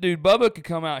 Dude, Bubba could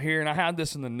come out here, and I had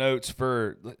this in the notes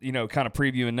for, kind of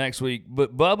previewing next week,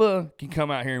 but Bubba can come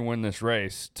out here and win this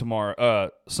race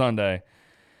Sunday.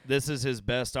 This is his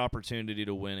best opportunity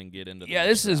to win and get into the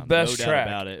this is his best no track.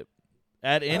 doubt about it.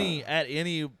 At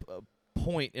any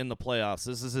point in the playoffs,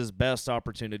 this is his best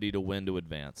opportunity to win to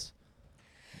advance.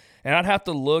 And I'd have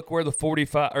to look where the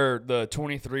 45 or the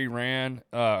 23 ran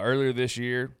earlier this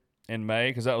year in May,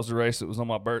 because that was the race that was on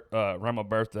my around my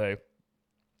birthday.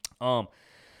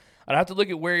 I'd have to look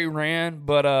at where he ran,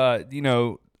 but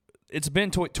it's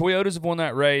been Toyotas have won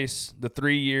that race the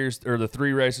 3 years or the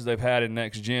 3 races they've had in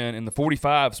next gen, and the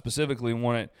 45 specifically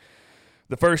won it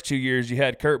the first 2 years. You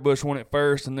had Kurt Busch won it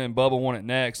first, and then Bubba won it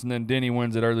next, and then Denny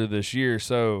wins it earlier this year.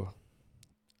 So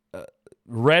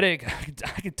Reddick,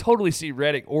 I could totally see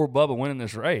Reddick or Bubba winning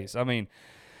this race. I mean,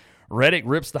 Reddick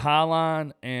rips the high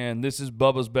line, and this is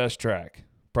Bubba's best track,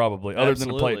 probably. Other than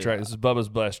the plate track, this is Bubba's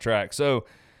best track. So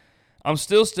I'm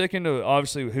still sticking to,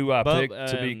 obviously, who I picked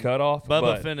to be cut off.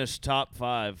 Bubba finished top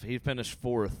 5. He finished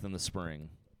 4th in the spring.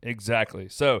 Exactly.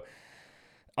 So,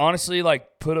 honestly,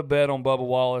 put a bet on Bubba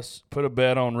Wallace. Put a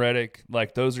bet on Reddick.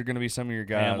 Those are going to be some of your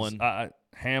guys.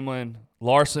 Hamlin.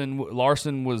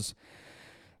 Larson was –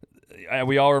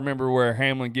 we all remember where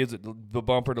Hamlin gives it the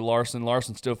bumper to Larson.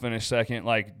 Larson still finished second.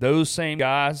 Those same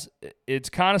guys,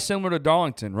 it's kind of similar to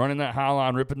Darlington, running that high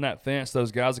line, ripping that fence.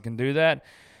 Those guys that can do that,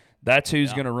 that's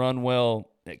who's going to run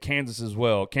well at Kansas as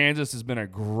well. Kansas has been a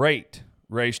great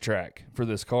racetrack for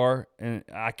this car, and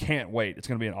I can't wait. It's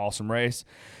going to be an awesome race.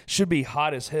 Should be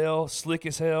hot as hell, slick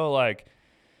as hell.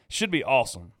 Should be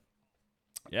awesome.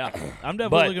 Yeah, I'm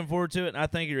definitely looking forward to it, and I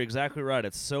think you're exactly right.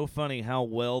 It's so funny how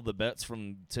well the bets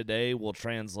from today will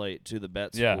translate to the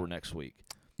bets for next week.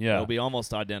 Yeah. It'll be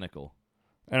almost identical.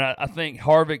 And I think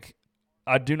Harvick,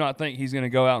 I do not think he's going to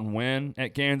go out and win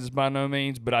at Kansas by no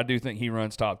means, but I do think he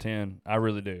runs top 10. I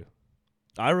really do.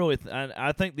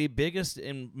 I think the biggest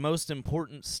and most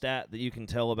important stat that you can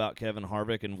tell about Kevin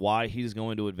Harvick and why he's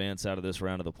going to advance out of this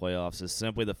round of the playoffs is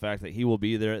simply the fact that he will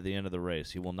be there at the end of the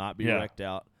race. He will not be wrecked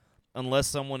out unless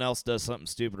someone else does something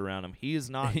stupid around him. He is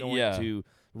not going to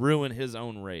ruin his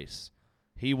own race.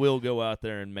 He will go out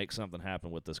there and make something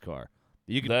happen with this car.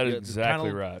 That is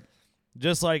exactly right.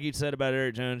 Just like you said about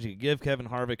Eric Jones, you give Kevin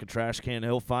Harvick a trash can,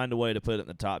 he'll find a way to put it in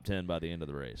the top 10 by the end of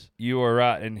the race. You are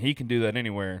right, and he can do that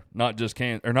anywhere, not just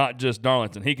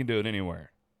Darlington. He can do it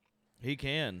anywhere. He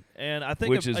can, and I think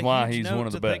which is why he's one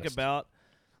of the best. Think about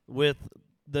with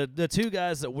the two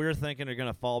guys that we're thinking are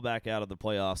going to fall back out of the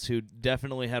playoffs, who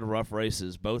definitely had rough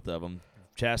races, both of them,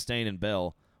 Chastain and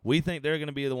Bell. We think they're going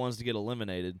to be the ones to get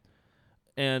eliminated,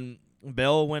 and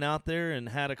Bell went out there and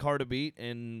had a car to beat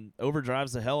and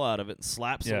overdrives the hell out of it and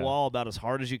slaps the wall about as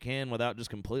hard as you can without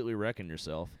just completely wrecking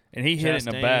yourself. And he hit it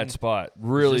in a bad spot.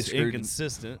 Really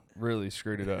inconsistent. Really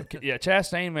screwed it up. Yeah,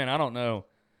 Chastain, man, I don't know.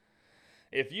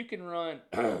 If you can run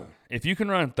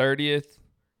 30th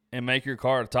and make your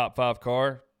car a top 5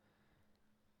 car,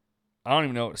 I don't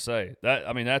even know what to say.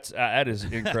 That is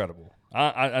incredible.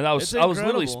 I was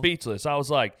literally speechless. I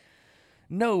was like,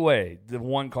 no way the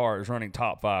one car is running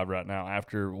top 5 right now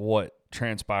after what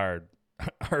transpired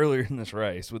earlier in this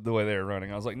race with the way they were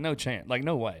running. I was like, no chance. Like,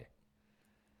 no way.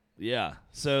 Yeah.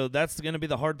 So that's going to be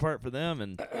the hard part for them.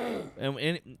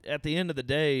 And at the end of the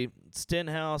day,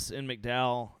 Stenhouse and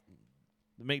McDowell's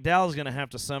going to have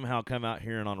to somehow come out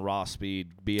here and on raw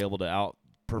speed be able to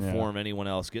outperform anyone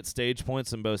else, get stage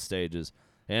points in both stages,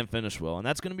 and finish well. And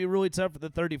that's going to be really tough for the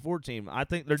 34 team. I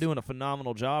think they're doing a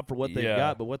phenomenal job for what they've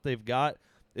got, but what they've got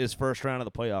is first round of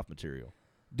the playoff material.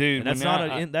 Dude, and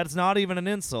that's not even an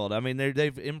insult. I mean,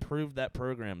 they've improved that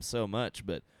program so much,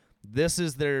 but this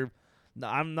is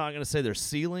I'm not going to say their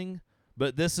ceiling,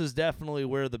 but this is definitely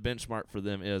where the benchmark for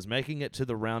them is. Making it to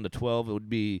the round of 12 would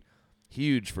be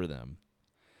huge for them.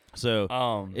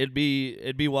 So it'd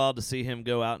be wild to see him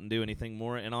go out and do anything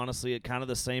more. And honestly, it kind of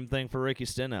the same thing for Ricky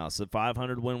Stenhouse. The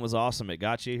 500 win was awesome. It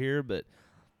got you here, but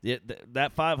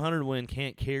that 500 win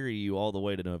can't carry you all the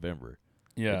way to November.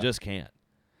 Yeah, it just can't.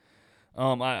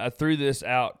 I threw this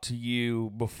out to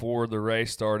you before the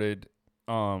race started.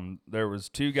 There was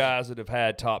 2 guys that have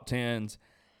had top 10s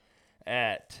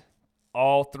at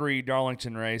all 3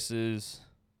 Darlington races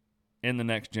in the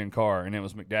next-gen car, and it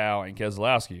was McDowell and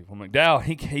Keselowski. Well, McDowell,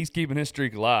 he's keeping his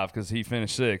streak alive because he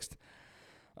finished 6th.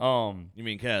 You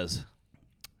mean Kez?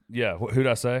 Yeah, who'd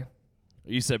I say?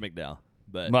 You said McDowell.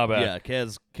 But my bad. Yeah,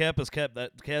 Kez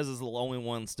is the only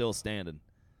one still standing.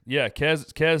 Yeah,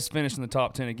 Kez finished in the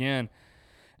top 10 again.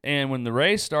 And when the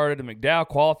race started and McDowell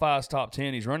qualifies top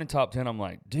 10, he's running top 10, I'm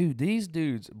like, dude, these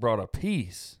dudes brought a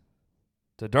piece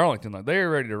to Darlington. Like, they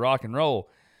were ready to rock and roll.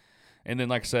 And then,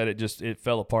 like I said, it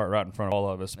fell apart right in front of all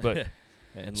of us. But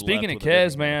speaking of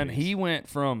Kez, man, he went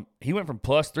from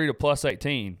 +3 to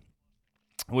 +18,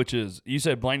 which is, you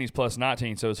said Blaney's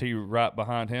 +19, so is he right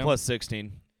behind him?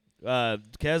 +16.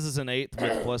 Kez is in 8th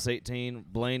with +18.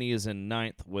 Blaney is in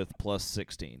 9th with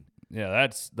 +16. Yeah,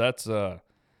 that's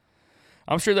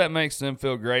I'm sure that makes them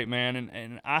feel great, man.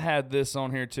 And I had this on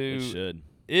here too. It should.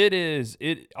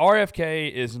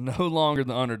 RFK is no longer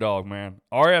the underdog, man.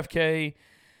 RFK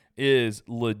is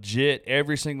legit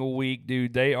every single week,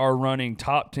 dude. They are running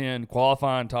top 10,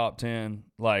 qualifying top 10.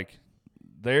 Like,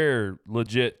 they're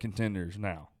legit contenders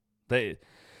now. The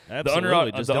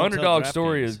underdog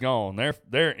story is gone.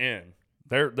 They're in.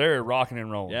 They're rocking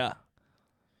and rolling. Yeah.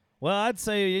 Well, I'd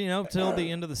say, till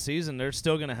the end of the season, they're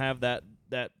still going to have that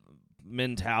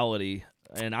mentality,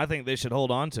 and I think they should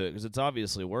hold on to it because it's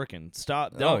obviously working.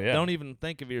 Don't even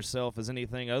think of yourself as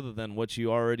anything other than what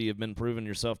you already have been proving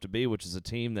yourself to be, which is a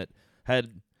team that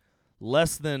had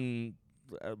less than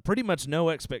pretty much no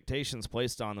expectations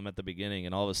placed on them at the beginning,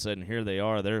 and all of a sudden here they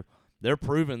are. They're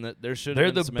proving that there should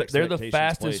have been some expectations They're the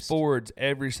fastest placed. Forwards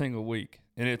every single week,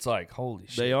 and it's like, holy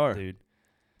shit, they are, dude.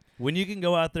 When you can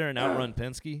go out there and outrun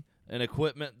Penske, an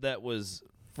equipment that was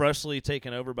freshly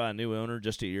taken over by a new owner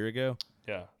just a year ago,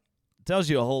 yeah, it tells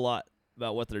you a whole lot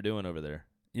about what they're doing over there.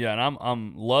 Yeah, and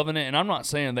I'm loving it, and I'm not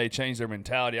saying they changed their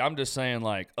mentality. I'm just saying,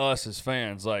 like, us as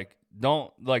fans, like,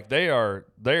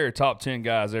 they're top 10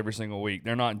 guys every single week.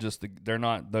 They're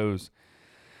not those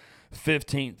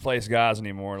 15th place guys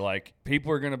anymore. Like,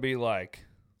 people are gonna be like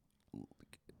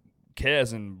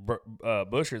Kez and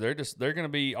Busher. They're gonna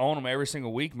be on them every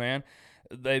single week, man.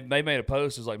 They made a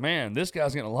post. It's like, man, this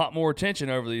guy's getting a lot more attention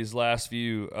over these last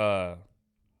few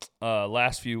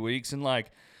weeks, and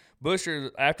like,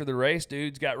 Busher, after the race,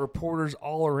 dude's got reporters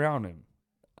all around him.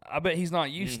 I bet he's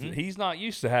not used Mm-hmm. to. He's not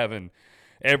used to having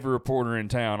every reporter in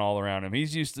town all around him.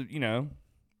 He's used to,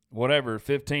 whatever,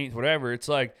 15th, whatever. It's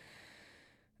like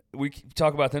we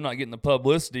talk about them not getting the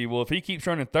publicity. Well, if he keeps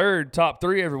running third, top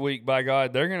 3 every week, by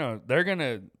God, they're gonna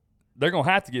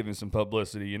have to give him some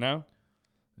publicity.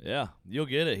 Yeah, you'll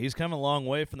get it. He's come a long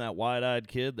way from that wide-eyed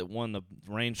kid that won the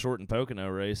Rain Short and Pocono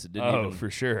race that didn't even for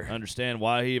sure understand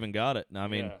why he even got it. I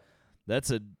mean,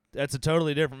 that's a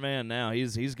totally different man now.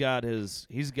 He's got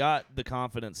the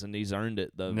confidence and he's earned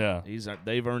it.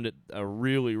 They've earned it a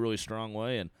really, really strong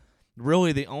way. And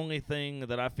really, the only thing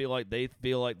that I feel like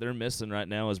they're missing right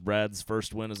now is Brad's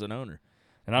first win as an owner.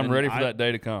 And I'm ready for that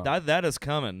day to come. That is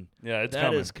coming. Yeah,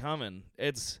 That is coming.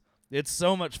 It's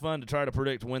so much fun to try to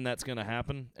predict when that's going to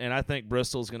happen, and I think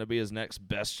Bristol's going to be his next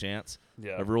best chance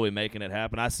of really making it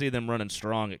happen. I see them running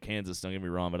strong at Kansas, don't get me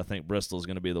wrong, but I think Bristol's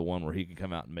going to be the one where he can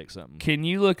come out and make something. Can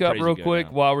you look up real quick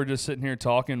down. while we're just sitting here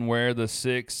talking where the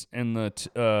 6 and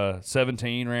the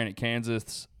 17 ran at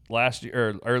Kansas last year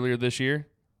or earlier this year?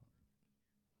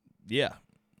 Yeah.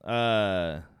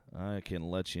 I can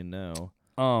let you know.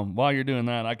 While you're doing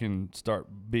that, I can start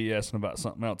BSing about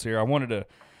something else here. I wanted to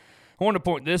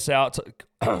point this out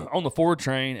on the Ford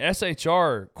train.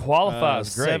 SHR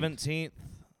qualifies great.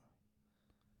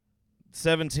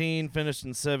 17 finished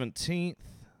in 17th,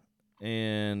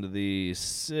 and the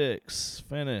 6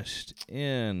 finished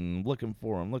in looking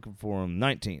for them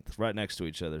 19th, right next to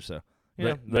each other. So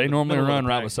yeah, they normally run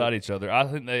right beside each other.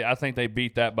 I think they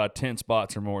beat that by 10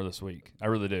 spots or more this week. I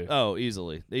really do. Oh,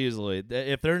 easily.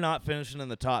 If they're not finishing in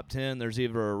the top 10, there's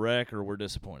either a wreck or we're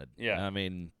disappointed. Yeah, I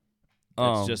mean.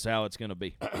 That's just how it's going to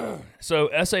be. So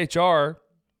SHR,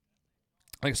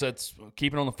 like I said,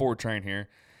 keeping on the Ford train here.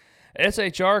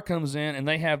 SHR comes in and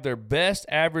they have their best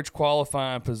average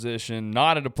qualifying position,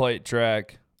 not at a plate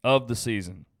track, of the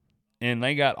season. And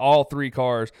they got all 3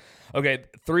 cars. Okay,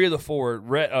 3 of the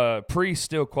 4.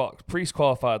 Priest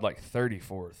qualified like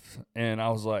 34th. And I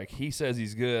was like, he says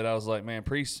he's good. I was like, man,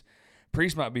 Priest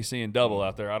might be seeing double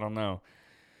out there. I don't know.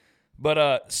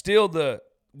 But still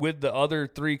with the other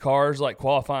 3 cars like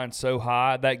qualifying so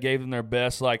high, that gave them their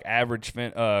best like average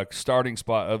starting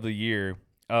spot of the year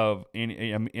of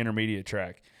any intermediate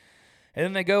track. And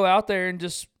then they go out there and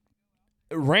just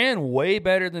ran way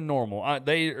better than normal.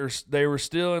 They were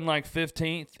still in like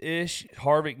 15th-ish.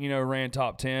 Harvick, ran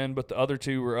top 10, but the other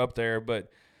 2 were up there. But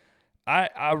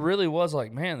I really was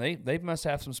like, man, they must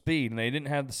have some speed, and they didn't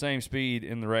have the same speed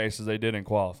in the race as they did in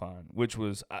qualifying, which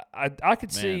was I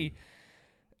could see.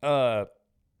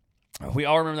 We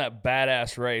all remember that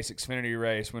badass race, Xfinity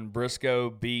race, when Briscoe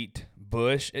beat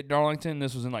Busch at Darlington.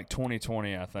 This was in like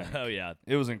 2020, I think. Oh yeah,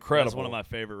 it was incredible. That's one of my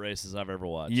favorite races I've ever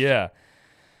watched. Yeah.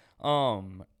 I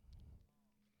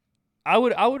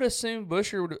would assume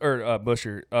Briscoe would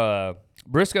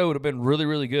have been really,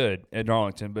 really good at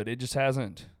Darlington, but it just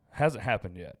hasn't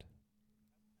happened yet.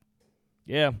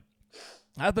 Yeah.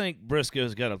 I think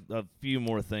Briscoe's got a few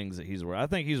more things that he's worried. I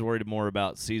think he's worried more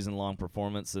about season-long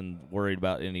performance than worried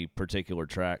about any particular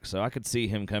track. So I could see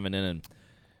him coming in and,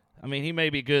 I mean, he may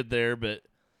be good there, but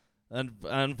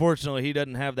unfortunately he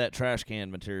doesn't have that trash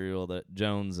can material that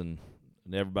Jones and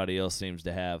everybody else seems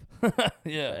to have.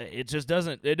 Yeah. It just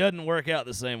doesn't work out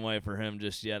the same way for him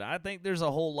just yet. I think there's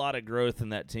a whole lot of growth in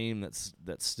that team that's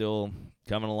still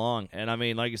coming along. And, I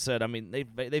mean, like you said, I mean,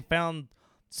 they found –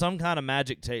 some kind of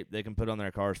magic tape they can put on their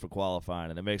cars for qualifying,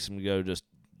 and it makes them go just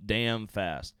damn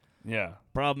fast. Yeah.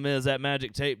 Problem is that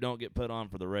magic tape don't get put on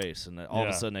for the race, and all of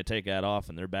a sudden they take that off,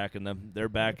 and they're back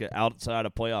outside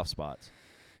of playoff spots.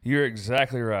 You're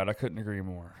exactly right. I couldn't agree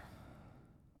more.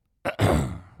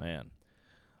 Man.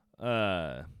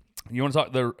 You want to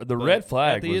talk the red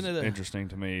flag was interesting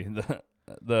to me.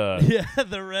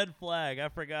 The red flag. I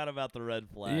forgot about the red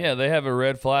flag. Yeah, they have a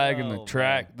red flag in the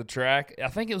track. Man. The track. I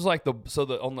think it was like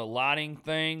on the lighting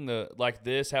thing, like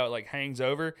this, how it like hangs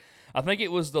over. I think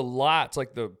it was the lights,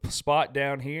 like the spot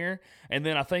down here, and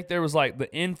then I think there was like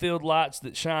the infield lights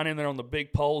that shine in there on the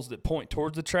big poles that point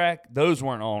towards the track. Those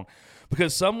weren't on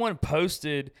because someone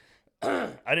posted. I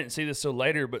didn't see this till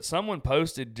later, but someone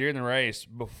posted during the race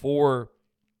before.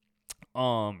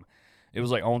 It was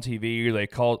like on TV or they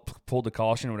pulled the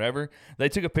caution or whatever. They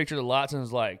took a picture of the lights and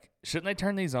was like, shouldn't they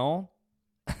turn these on?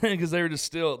 Because they were just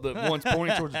still, the ones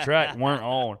pointing towards the track weren't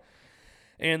on.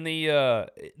 And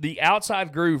the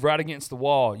outside groove right against the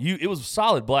wall, it was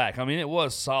solid black. I mean, it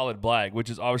was solid black, which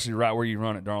is obviously right where you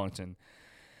run at Darlington.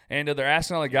 And they're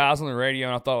asking all the guys on the radio,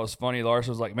 and I thought it was funny.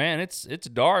 Larson was like, man, it's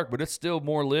dark, but it's still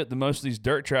more lit than most of these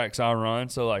dirt tracks I run.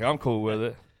 So, like, I'm cool with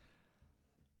it.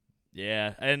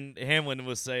 Yeah, and Hamlin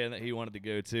was saying that he wanted to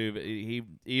go too, but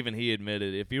he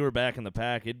admitted if you were back in the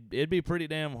pack, it'd be pretty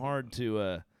damn hard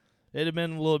to. It'd have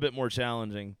been a little bit more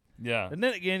challenging. Yeah. And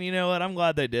then again, you know what? I'm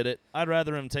glad they did it. I'd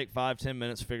rather him take 5-10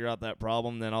 minutes to figure out that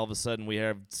problem than all of a sudden we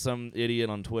have some idiot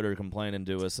on Twitter complaining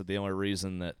to us that the only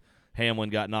reason that Hamlin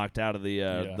got knocked out of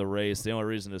the race, the only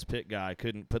reason his pit guy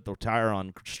couldn't put the tire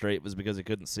on straight was because he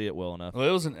couldn't see it well enough.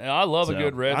 Well, I love a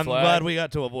good red flag. I'm glad we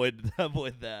got to avoid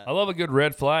that. I love a good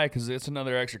red flag because it's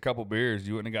another extra couple beers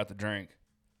you wouldn't have got the drink.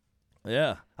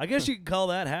 Yeah. I guess you could call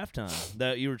that halftime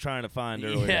that you were trying to find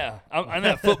earlier. Yeah. I'm in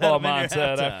that football I'm in your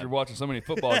mindset halftime. after watching so many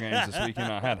football games this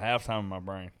weekend. I had halftime in my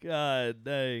brain. God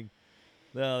dang.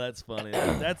 No, that's funny.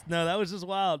 That was just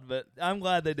wild, but I'm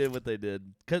glad they did what they did.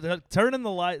 Cause turning the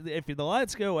light, if the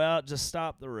lights go out, just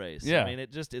stop the race. Yeah. I mean,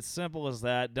 it's simple as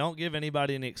that. Don't give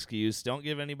anybody an excuse. Don't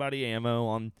give anybody ammo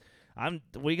on.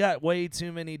 We got way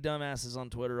too many dumbasses on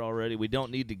Twitter already. We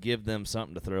don't need to give them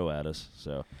something to throw at us.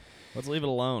 So let's leave it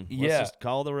alone. Let's just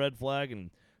call the red flag and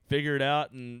figure it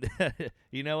out. And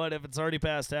you know what? If it's already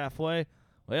past halfway,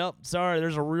 well, sorry,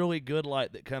 there's a really good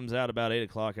light that comes out about 8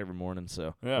 o'clock every morning,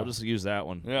 so we'll just use that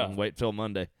one and wait till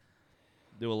Monday.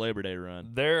 Do a Labor Day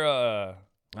run.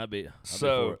 I'd be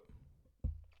for it.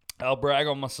 I'll brag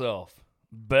on myself.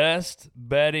 Best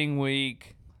betting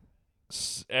week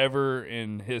ever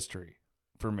in history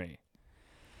for me.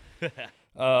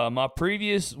 My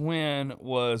previous win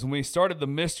was when we started the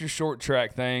Mr. Short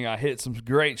Track thing. I hit some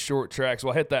great short tracks.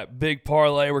 Well, I hit that big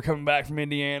parlay. We're coming back from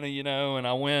Indiana, and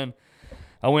I win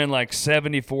like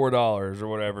 $74 or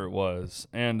whatever it was.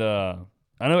 And I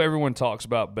know everyone talks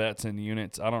about bets and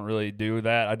units. I don't really do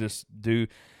that. I just do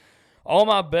 – all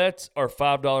my bets are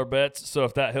 $5 bets, so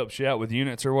if that helps you out with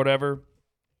units or whatever.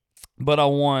 But I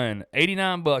won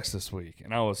 $89 this week,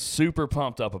 and I was super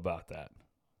pumped up about that.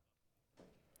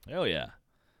 Hell yeah.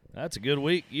 That's a good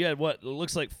week. You had what? It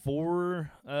looks like four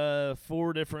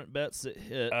different bets that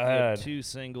hit. I had 2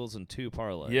 singles and 2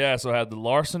 parlays. Yeah, so I had the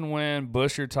Larson win,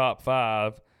 Busher top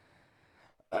 5.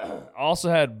 Also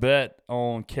had bet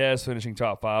on Kez finishing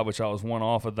top 5, which I was one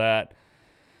off of that.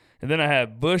 And then I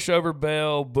had Bush over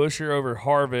Bell, Busher over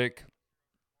Harvick.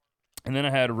 And then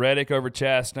I had Reddick over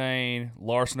Chastain,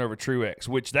 Larson over Truex,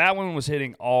 which that one was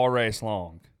hitting all race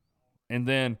long. And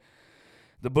then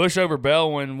the Bush over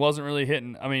Bell one wasn't really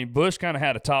hitting. I mean, Bush kind of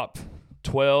had a top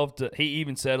 12. He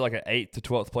even said like an 8th to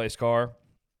 12th place car.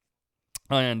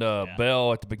 And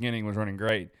Bell at the beginning was running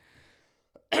great.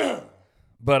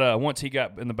 But once he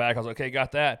got in the back, I was like, okay,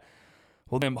 got that.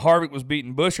 Well, then Harvick was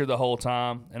beating Busher the whole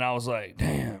time. And I was like,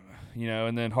 damn.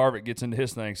 And then Harvick gets into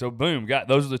his thing. So, boom,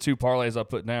 those are the 2 parlays I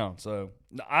put down. So,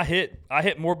 I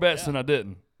hit more bets than I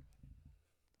didn't.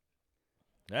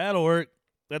 That'll work.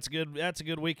 That's good. That's a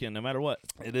good weekend, no matter what.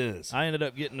 It is. I ended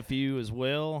up getting a few as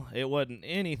well. It wasn't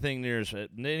anything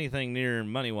near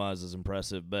money wise as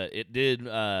impressive, but it did.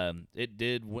 I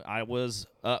was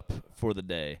up for the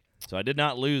day, so I did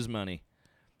not lose money.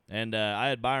 And I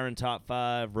had Byron top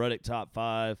 5, Reddick top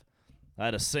 5. I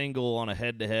had a single on a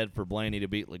head-to-head for Blaney to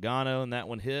beat Logano, and that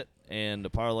one hit, and a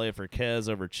parlay for Kez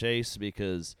over Chase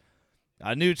because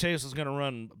I knew Chase was going to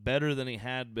run better than he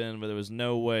had been, but there was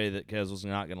no way that Kez was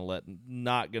not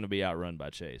going to be outrun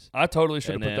by Chase. I totally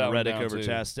should have put that Reddick one down, over too.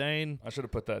 Chastain. I should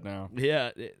have put that down.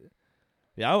 Yeah.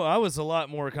 I was a lot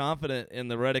more confident in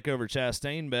the Reddick over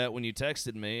Chastain bet when you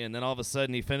texted me, and then all of a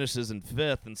sudden he finishes in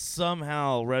 5th, and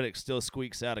somehow Reddick still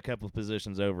squeaks out a couple of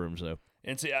positions over him. So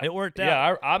and see, it worked out.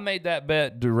 Yeah, I made that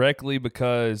bet directly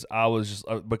because I was just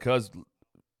because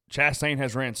Chastain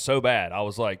has ran so bad. I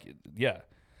was like, yeah.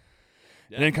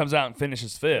 And then comes out and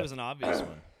finishes 5th. It was an obvious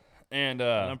one. And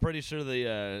I'm pretty sure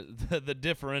the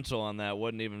differential on that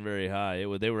wasn't even very high.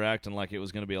 They were acting like it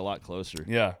was going to be a lot closer.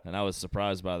 Yeah. And I was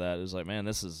surprised by that. It was like, man,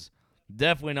 this is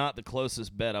definitely not the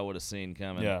closest bet I would have seen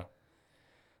coming.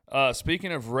 Yeah.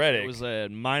 Speaking of Reddick. It was a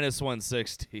minus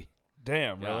 160.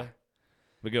 Damn, really? Yeah.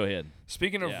 But go ahead.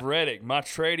 Speaking of Reddick, my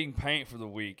trading paint for the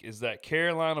week is that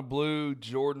Carolina Blue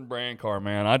Jordan brand car,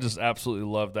 man. I just absolutely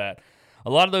love that.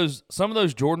 Some of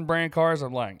those Jordan brand cars,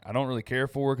 I'm like, I don't really care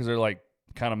for because they're like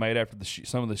kind of made after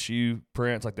some of the shoe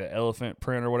prints, like the elephant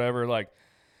print or whatever. Like,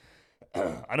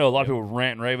 I know a lot of people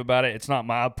rant and rave about it. It's not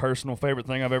my personal favorite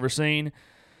thing I've ever seen.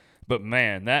 But,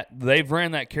 man, they've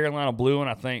ran that Carolina Blue one,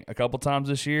 I think, a couple times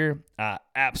this year. I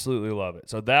absolutely love it.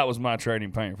 So that was my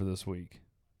trading paint for this week.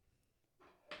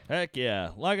 Heck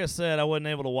yeah. Like I said, I wasn't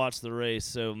able to watch the race,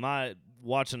 so my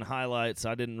watching highlights,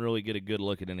 I didn't really get a good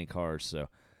look at any cars. So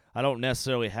I don't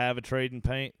necessarily have a trading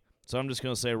paint. So I'm just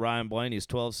going to say Ryan Blaney's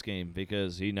 12 scheme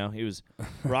because, he was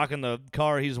rocking the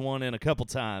car he's won in a couple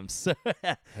times.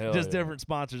 Just different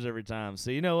sponsors every time.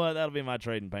 So you know what? That'll be my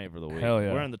trading paint for the week. Hell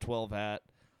yeah. Wearing the 12 hat.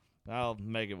 I'll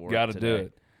make it work. Got to do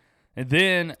it. And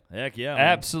then, heck yeah, man.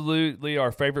 Absolutely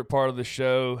our favorite part of the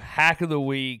show, Hack of the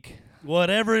Week. What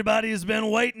everybody's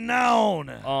been waiting on.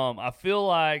 I feel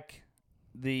like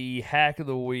the Hack of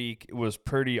the Week was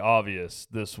pretty obvious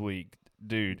this week.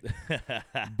 Dude,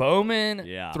 Bowman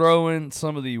throwing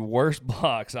some of the worst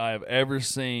blocks I have ever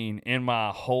seen in my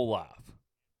whole life.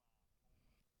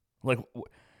 Like,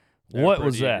 what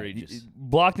was that? You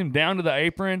blocked him down to the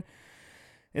apron,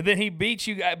 and then he beat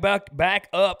you back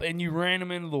up, and you ran him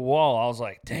into the wall. I was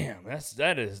like, damn,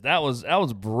 that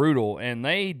was brutal. And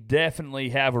they definitely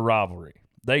have a rivalry.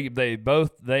 They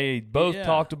both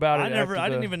talked about it. I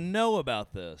didn't even know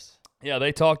about this. Yeah,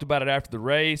 they talked about it after the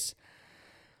race.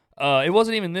 It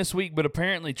wasn't even this week, but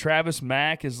apparently Travis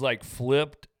Mack has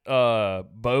flipped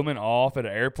Bowman off at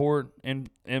an airport in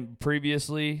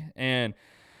previously, and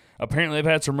apparently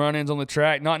they've had some run-ins on the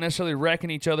track, not necessarily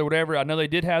wrecking each other, whatever. I know they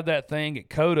did have that thing at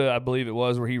Coda, I believe it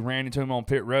was, where he ran into him on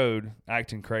pit road,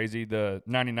 acting crazy. The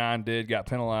 99 got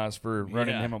penalized for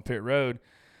running him on pit road,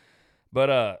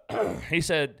 but he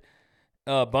said.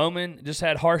 Bowman just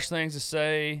had harsh things to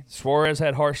say. Suarez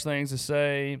had harsh things to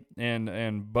say,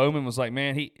 and Bowman was like,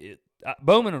 man,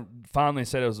 Bowman finally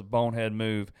said it was a bonehead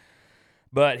move,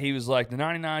 but he was like, the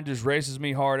 99 just races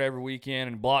me hard every weekend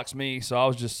and blocks me, so I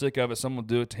was just sick of it. Someone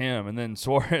do it to him. And then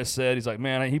Suarez said, he's like,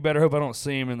 man, he better hope I don't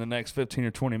see him in the next 15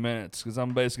 or 20 minutes because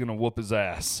I'm basically going to whoop his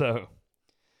ass. So,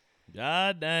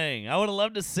 God dang, I would have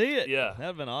loved to see it. Yeah,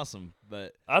 that'd been awesome.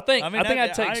 But I think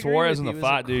I'd take Suarez in the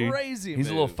fight, dude. Crazy He's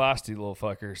move. a little feisty little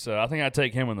fucker, so I think I'd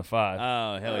take him in the fight.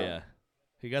 Oh hell yeah,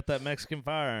 he got that Mexican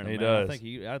fire in him. He man. does.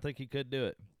 I think he could do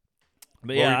it.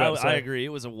 But what yeah, I agree. It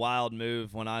was a wild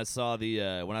move when I saw the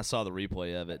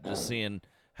replay of it. Just seeing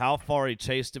how far he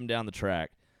chased him down the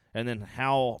track, and then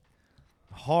how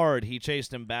hard he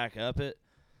chased him back up it.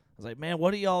 I was like, man,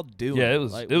 what are y'all doing? Yeah, it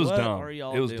was what dumb. Are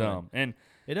y'all it was doing? dumb, and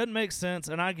it doesn't make sense.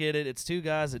 And I get it. It's two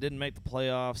guys that didn't make the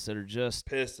playoffs that are just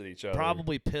pissed at each other.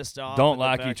 Probably pissed off. Don't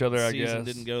like each other. I guess the season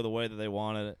didn't go the way that they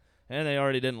wanted it, and they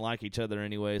already didn't like each other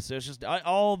anyway. So it's just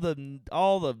all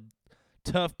the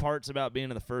tough parts about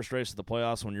being in the first race of the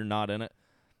playoffs when you're not in it,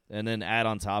 and then add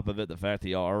on top of it the fact that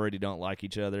y'all already don't like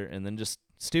each other, and then just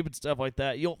stupid stuff like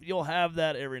that. You'll have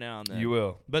that every now and then. You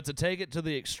will. But to take it to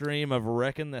the extreme of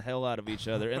wrecking the hell out of each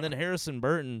other, and then Harrison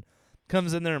Burton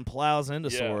comes in there and plows into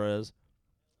Suarez,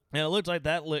 and it looked like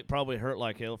that lick probably hurt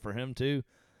like hell for him too.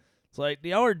 It's like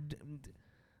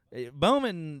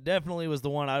Bowman definitely was the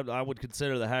one I would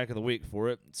consider the hack of the week for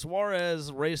it.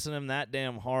 Suarez racing him that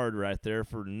damn hard right there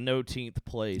for no 10th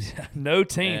place. No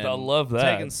 10th. I love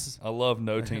that. I love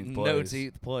no 10th place. No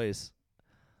 10th place.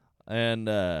 And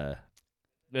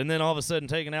then all of a sudden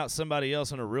taking out somebody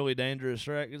else on a really dangerous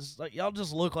track. It's like y'all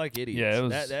just look like idiots.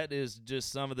 Yeah, that is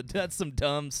just that's some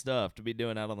dumb stuff to be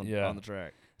doing out on the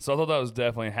track. So I thought that was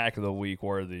definitely hack of the week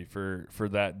worthy for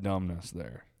that dumbness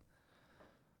there.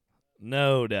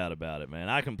 No doubt about it, man.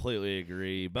 I completely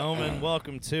agree. Bowman,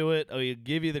 welcome to it. We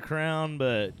give you the crown,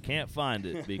 but can't find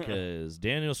it because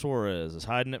Daniel Suarez is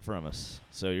hiding it from us.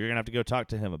 So you're going to have to go talk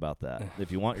to him about that.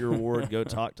 If you want your award, go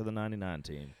talk to the 99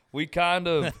 team. We kind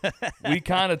of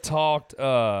talked,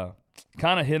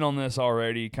 kind of hit on this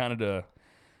already, kind of to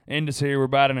end us here. We're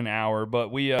about in an hour,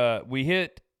 but we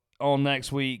hit on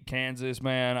next week, Kansas,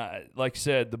 man. Like you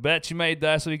said, the bets you made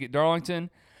last week at Darlington,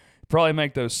 probably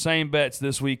make those same bets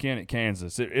this weekend at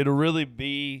Kansas. It'll really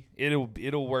be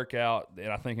it'll work out,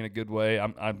 and I think in a good way.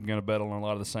 I'm going to bet on a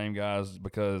lot of the same guys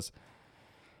because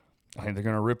I think they're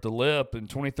going to rip the lip in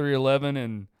 23-11,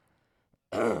 and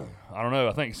I don't know.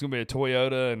 I think it's going to be a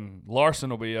Toyota, and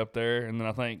Larson will be up there, and then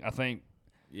I think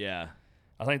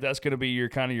that's going to be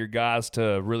your guys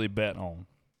to really bet on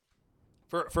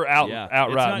for outright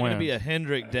wins. It's not going to be a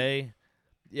Hendrick day.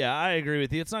 Yeah, I agree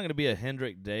with you. It's not going to be a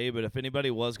Hendrick day, but if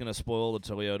anybody was going to spoil the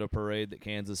Toyota parade that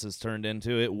Kansas has turned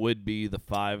into, it would be the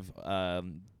 5.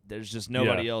 There's just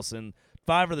nobody else in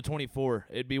 5 or the 24.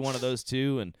 It'd be one of those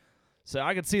two, and so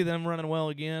I could see them running well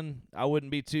again. I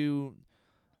wouldn't be too.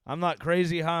 I'm not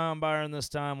crazy high on Byron this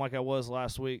time like I was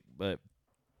last week, but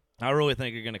I really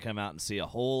think you're going to come out and see a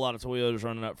whole lot of Toyotas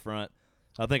running up front.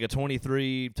 I think a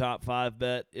 23 top 5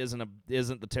 bet isn't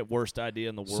the worst idea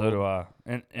in the world. So do I.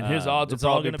 And his odds are probably pretty bad. It's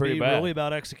all going to be really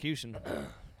about execution.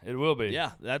 It will be.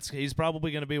 Yeah, he's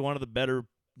probably going to be one of the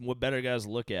better guys to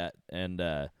look at.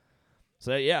 And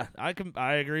so yeah,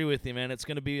 I agree with you, man. It's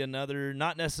going to be another,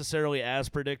 not necessarily as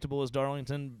predictable as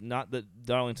Darlington. Not that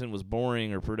Darlington was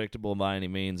boring or predictable by any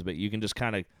means, but you can just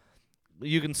kind of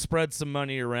you can spread some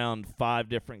money around 5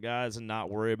 different guys and not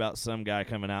worry about some guy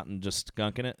coming out and just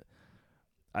skunking it.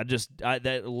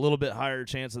 That a little bit higher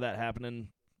chance of that happening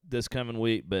this coming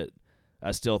week, but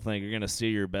I still think you're going to see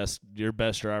your best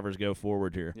drivers go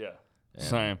forward here. Yeah, and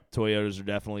same. Toyotas are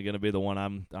definitely going to be the one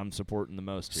I'm supporting the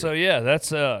most here. So yeah,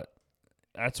 that's where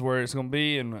it's going to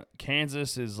be. And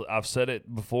Kansas is, I've said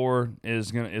it before,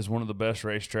 is one of the best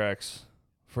racetracks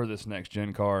for this next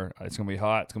gen car. It's going to be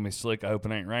hot. It's going to be slick. I hope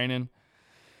it ain't raining.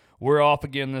 We're off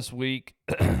again this week.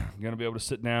 Going to be able to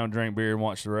sit down, drink beer, and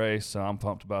watch the race. So I'm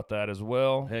pumped about that as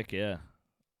well. Heck yeah.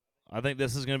 I think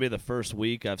this is going to be the first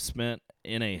week I've spent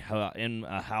in a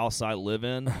house I live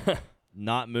in,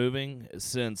 not moving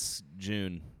since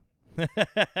June.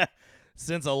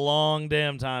 Since a long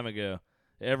damn time ago.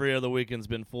 Every other weekend's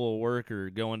been full of work or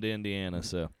going to Indiana.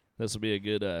 So this will be a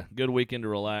good weekend to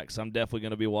relax. I'm definitely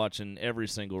going to be watching every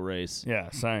single race. Yeah,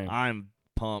 same. I'm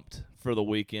pumped for the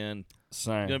weekend.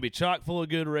 Same. It's going to be chock full of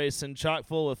good racing, chock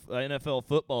full of NFL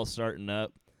football starting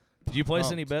up. Did you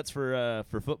place any bets for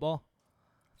football?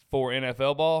 For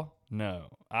NFL ball?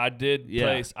 No. I did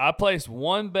place. I placed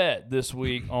one bet this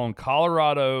week on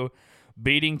Colorado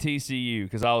beating TCU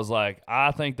because I was like,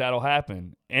 I think that'll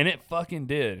happen. And it fucking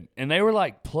did. And they were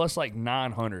like plus like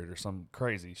 900 or some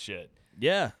crazy shit.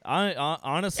 Yeah. I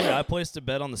honestly, I placed a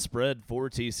bet on the spread for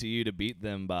TCU to beat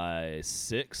them by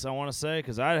 6, I want to say,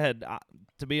 because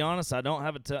to be honest, I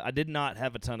did not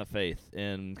have a ton of faith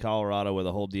in Colorado with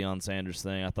the whole Deion Sanders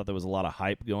thing. I thought there was a lot of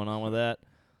hype going on with that.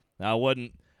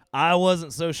 I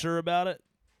wasn't so sure about it,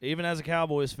 even as a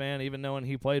Cowboys fan, even knowing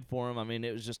he played for him. I mean,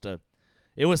 it was just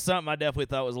it was something I definitely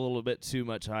thought was a little bit too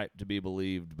much hype to be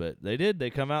believed, but they did.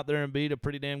 They come out there and beat a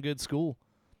pretty damn good school.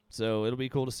 So it'll be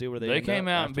cool to see where they came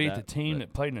out and beat the team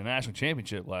that played in the national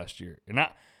championship last year. There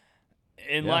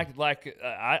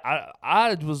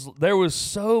was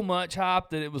so much hype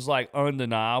that it was like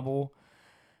undeniable.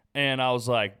 And I was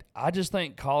like, I just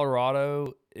think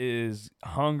Colorado is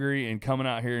hungry and coming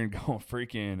out here and going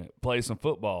freaking play some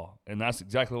football. And that's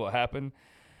exactly what happened.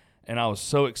 And I was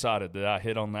so excited that I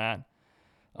hit on that.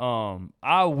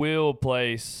 I will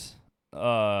place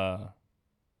some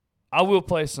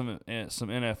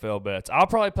NFL bets. I'll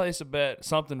probably place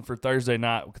something for Thursday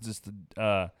night because it's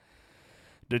the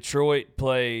Detroit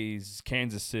plays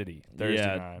Kansas City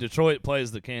Thursday night. Detroit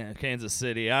plays the Kansas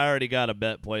City. I already got a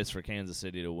bet placed for Kansas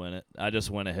City to win it. I just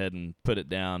went ahead and put it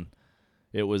down.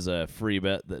 It was a free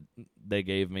bet that they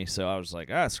gave me, so I was like,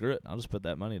 screw it. I'll just put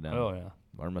that money down. Oh, yeah.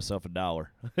 Earn myself $1.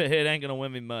 It ain't going to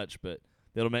win me much, but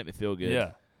it'll make me feel good.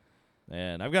 Yeah.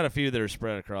 And I've got a few that are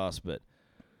spread across, but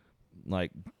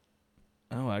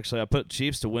actually I put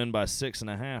Chiefs to win by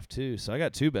 6.5 too, so I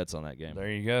got 2 bets on that game. There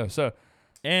you go. So,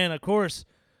 and of course,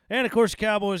 your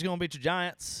Cowboys going to beat your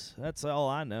Giants. That's all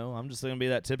I know. I'm just going to be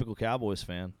that typical Cowboys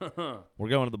fan. We're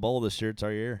going to the bowl this year. It's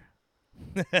our year.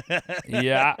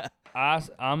 Yeah,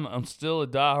 I'm still a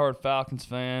diehard Falcons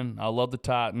fan. I love the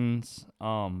Titans.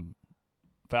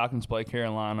 Falcons play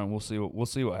Carolina. We'll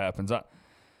see what happens.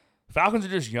 Falcons are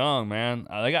just young, man.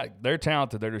 They're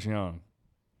talented. They're just young.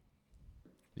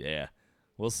 Yeah,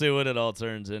 we'll see what it all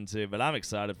turns into. But I'm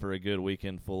excited for a good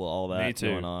weekend full of all that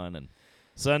going on. And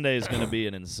Sunday is going to be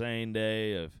an insane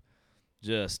day of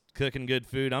just cooking good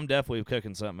food. I'm definitely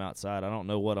cooking something outside. I don't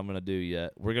know what I'm going to do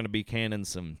yet. We're going to be canning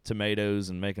some tomatoes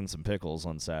and making some pickles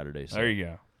on Saturday. So there you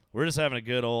go. We're just having a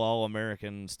good old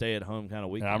all-American, stay-at-home kind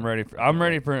of weekend. Yeah, I'm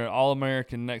ready for an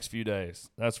all-American next few days.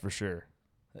 That's for sure.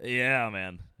 Yeah,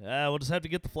 man. We'll just have to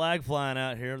get the flag flying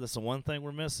out here. That's the one thing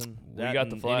we're missing. We got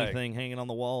the flag. Anything hanging on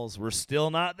the walls. We're still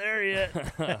not there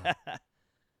yet.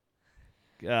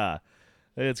 God,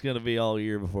 it's going to be all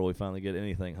year before we finally get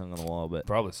anything hung on the wall. But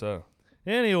probably so.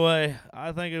 Anyway,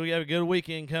 I think we have a good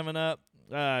weekend coming up.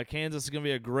 Kansas is going to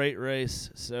be a great race,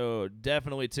 so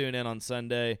definitely tune in on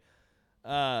Sunday.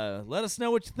 Let us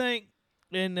know what you think.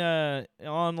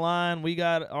 Online, we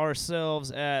got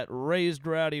ourselves at Raised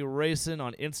Rowdy Racing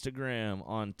on Instagram,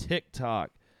 on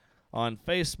TikTok, on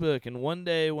Facebook, and one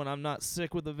day when I'm not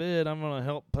sick with the vid, I'm gonna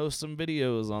help post some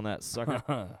videos on that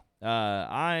sucker.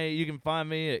 You can find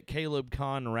me at Caleb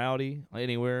Con Rowdy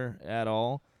anywhere at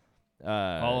all.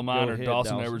 All of mine are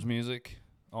Dawson Edwards music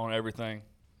on everything.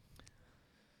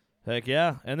 Heck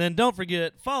yeah! And then don't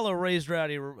forget, follow Raised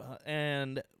Rowdy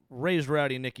and Raised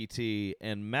Rowdy Nikki T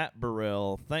and Matt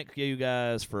Burrell. Thank you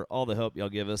guys for all the help y'all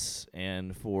give us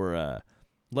and for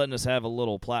letting us have a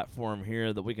little platform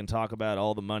here that we can talk about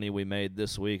all the money we made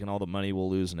this week and all the money we'll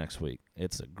lose next week.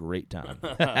 It's a great time.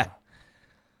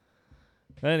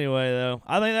 Anyway, though,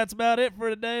 I think that's about it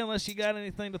for today, unless you got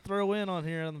anything to throw in on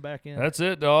here on the back end. That's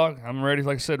it, dog. I'm ready,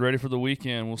 like I said, ready for the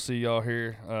weekend. We'll see y'all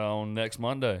here on next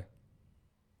Monday.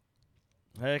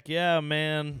 Heck yeah,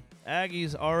 man.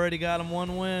 Aggies already got them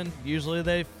 1 win. Usually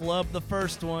they flub the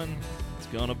first one. It's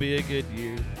going to be a good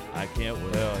year. I can't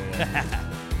wait. Hell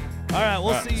yeah. All right,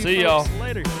 we'll see you see folks y'all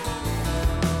later.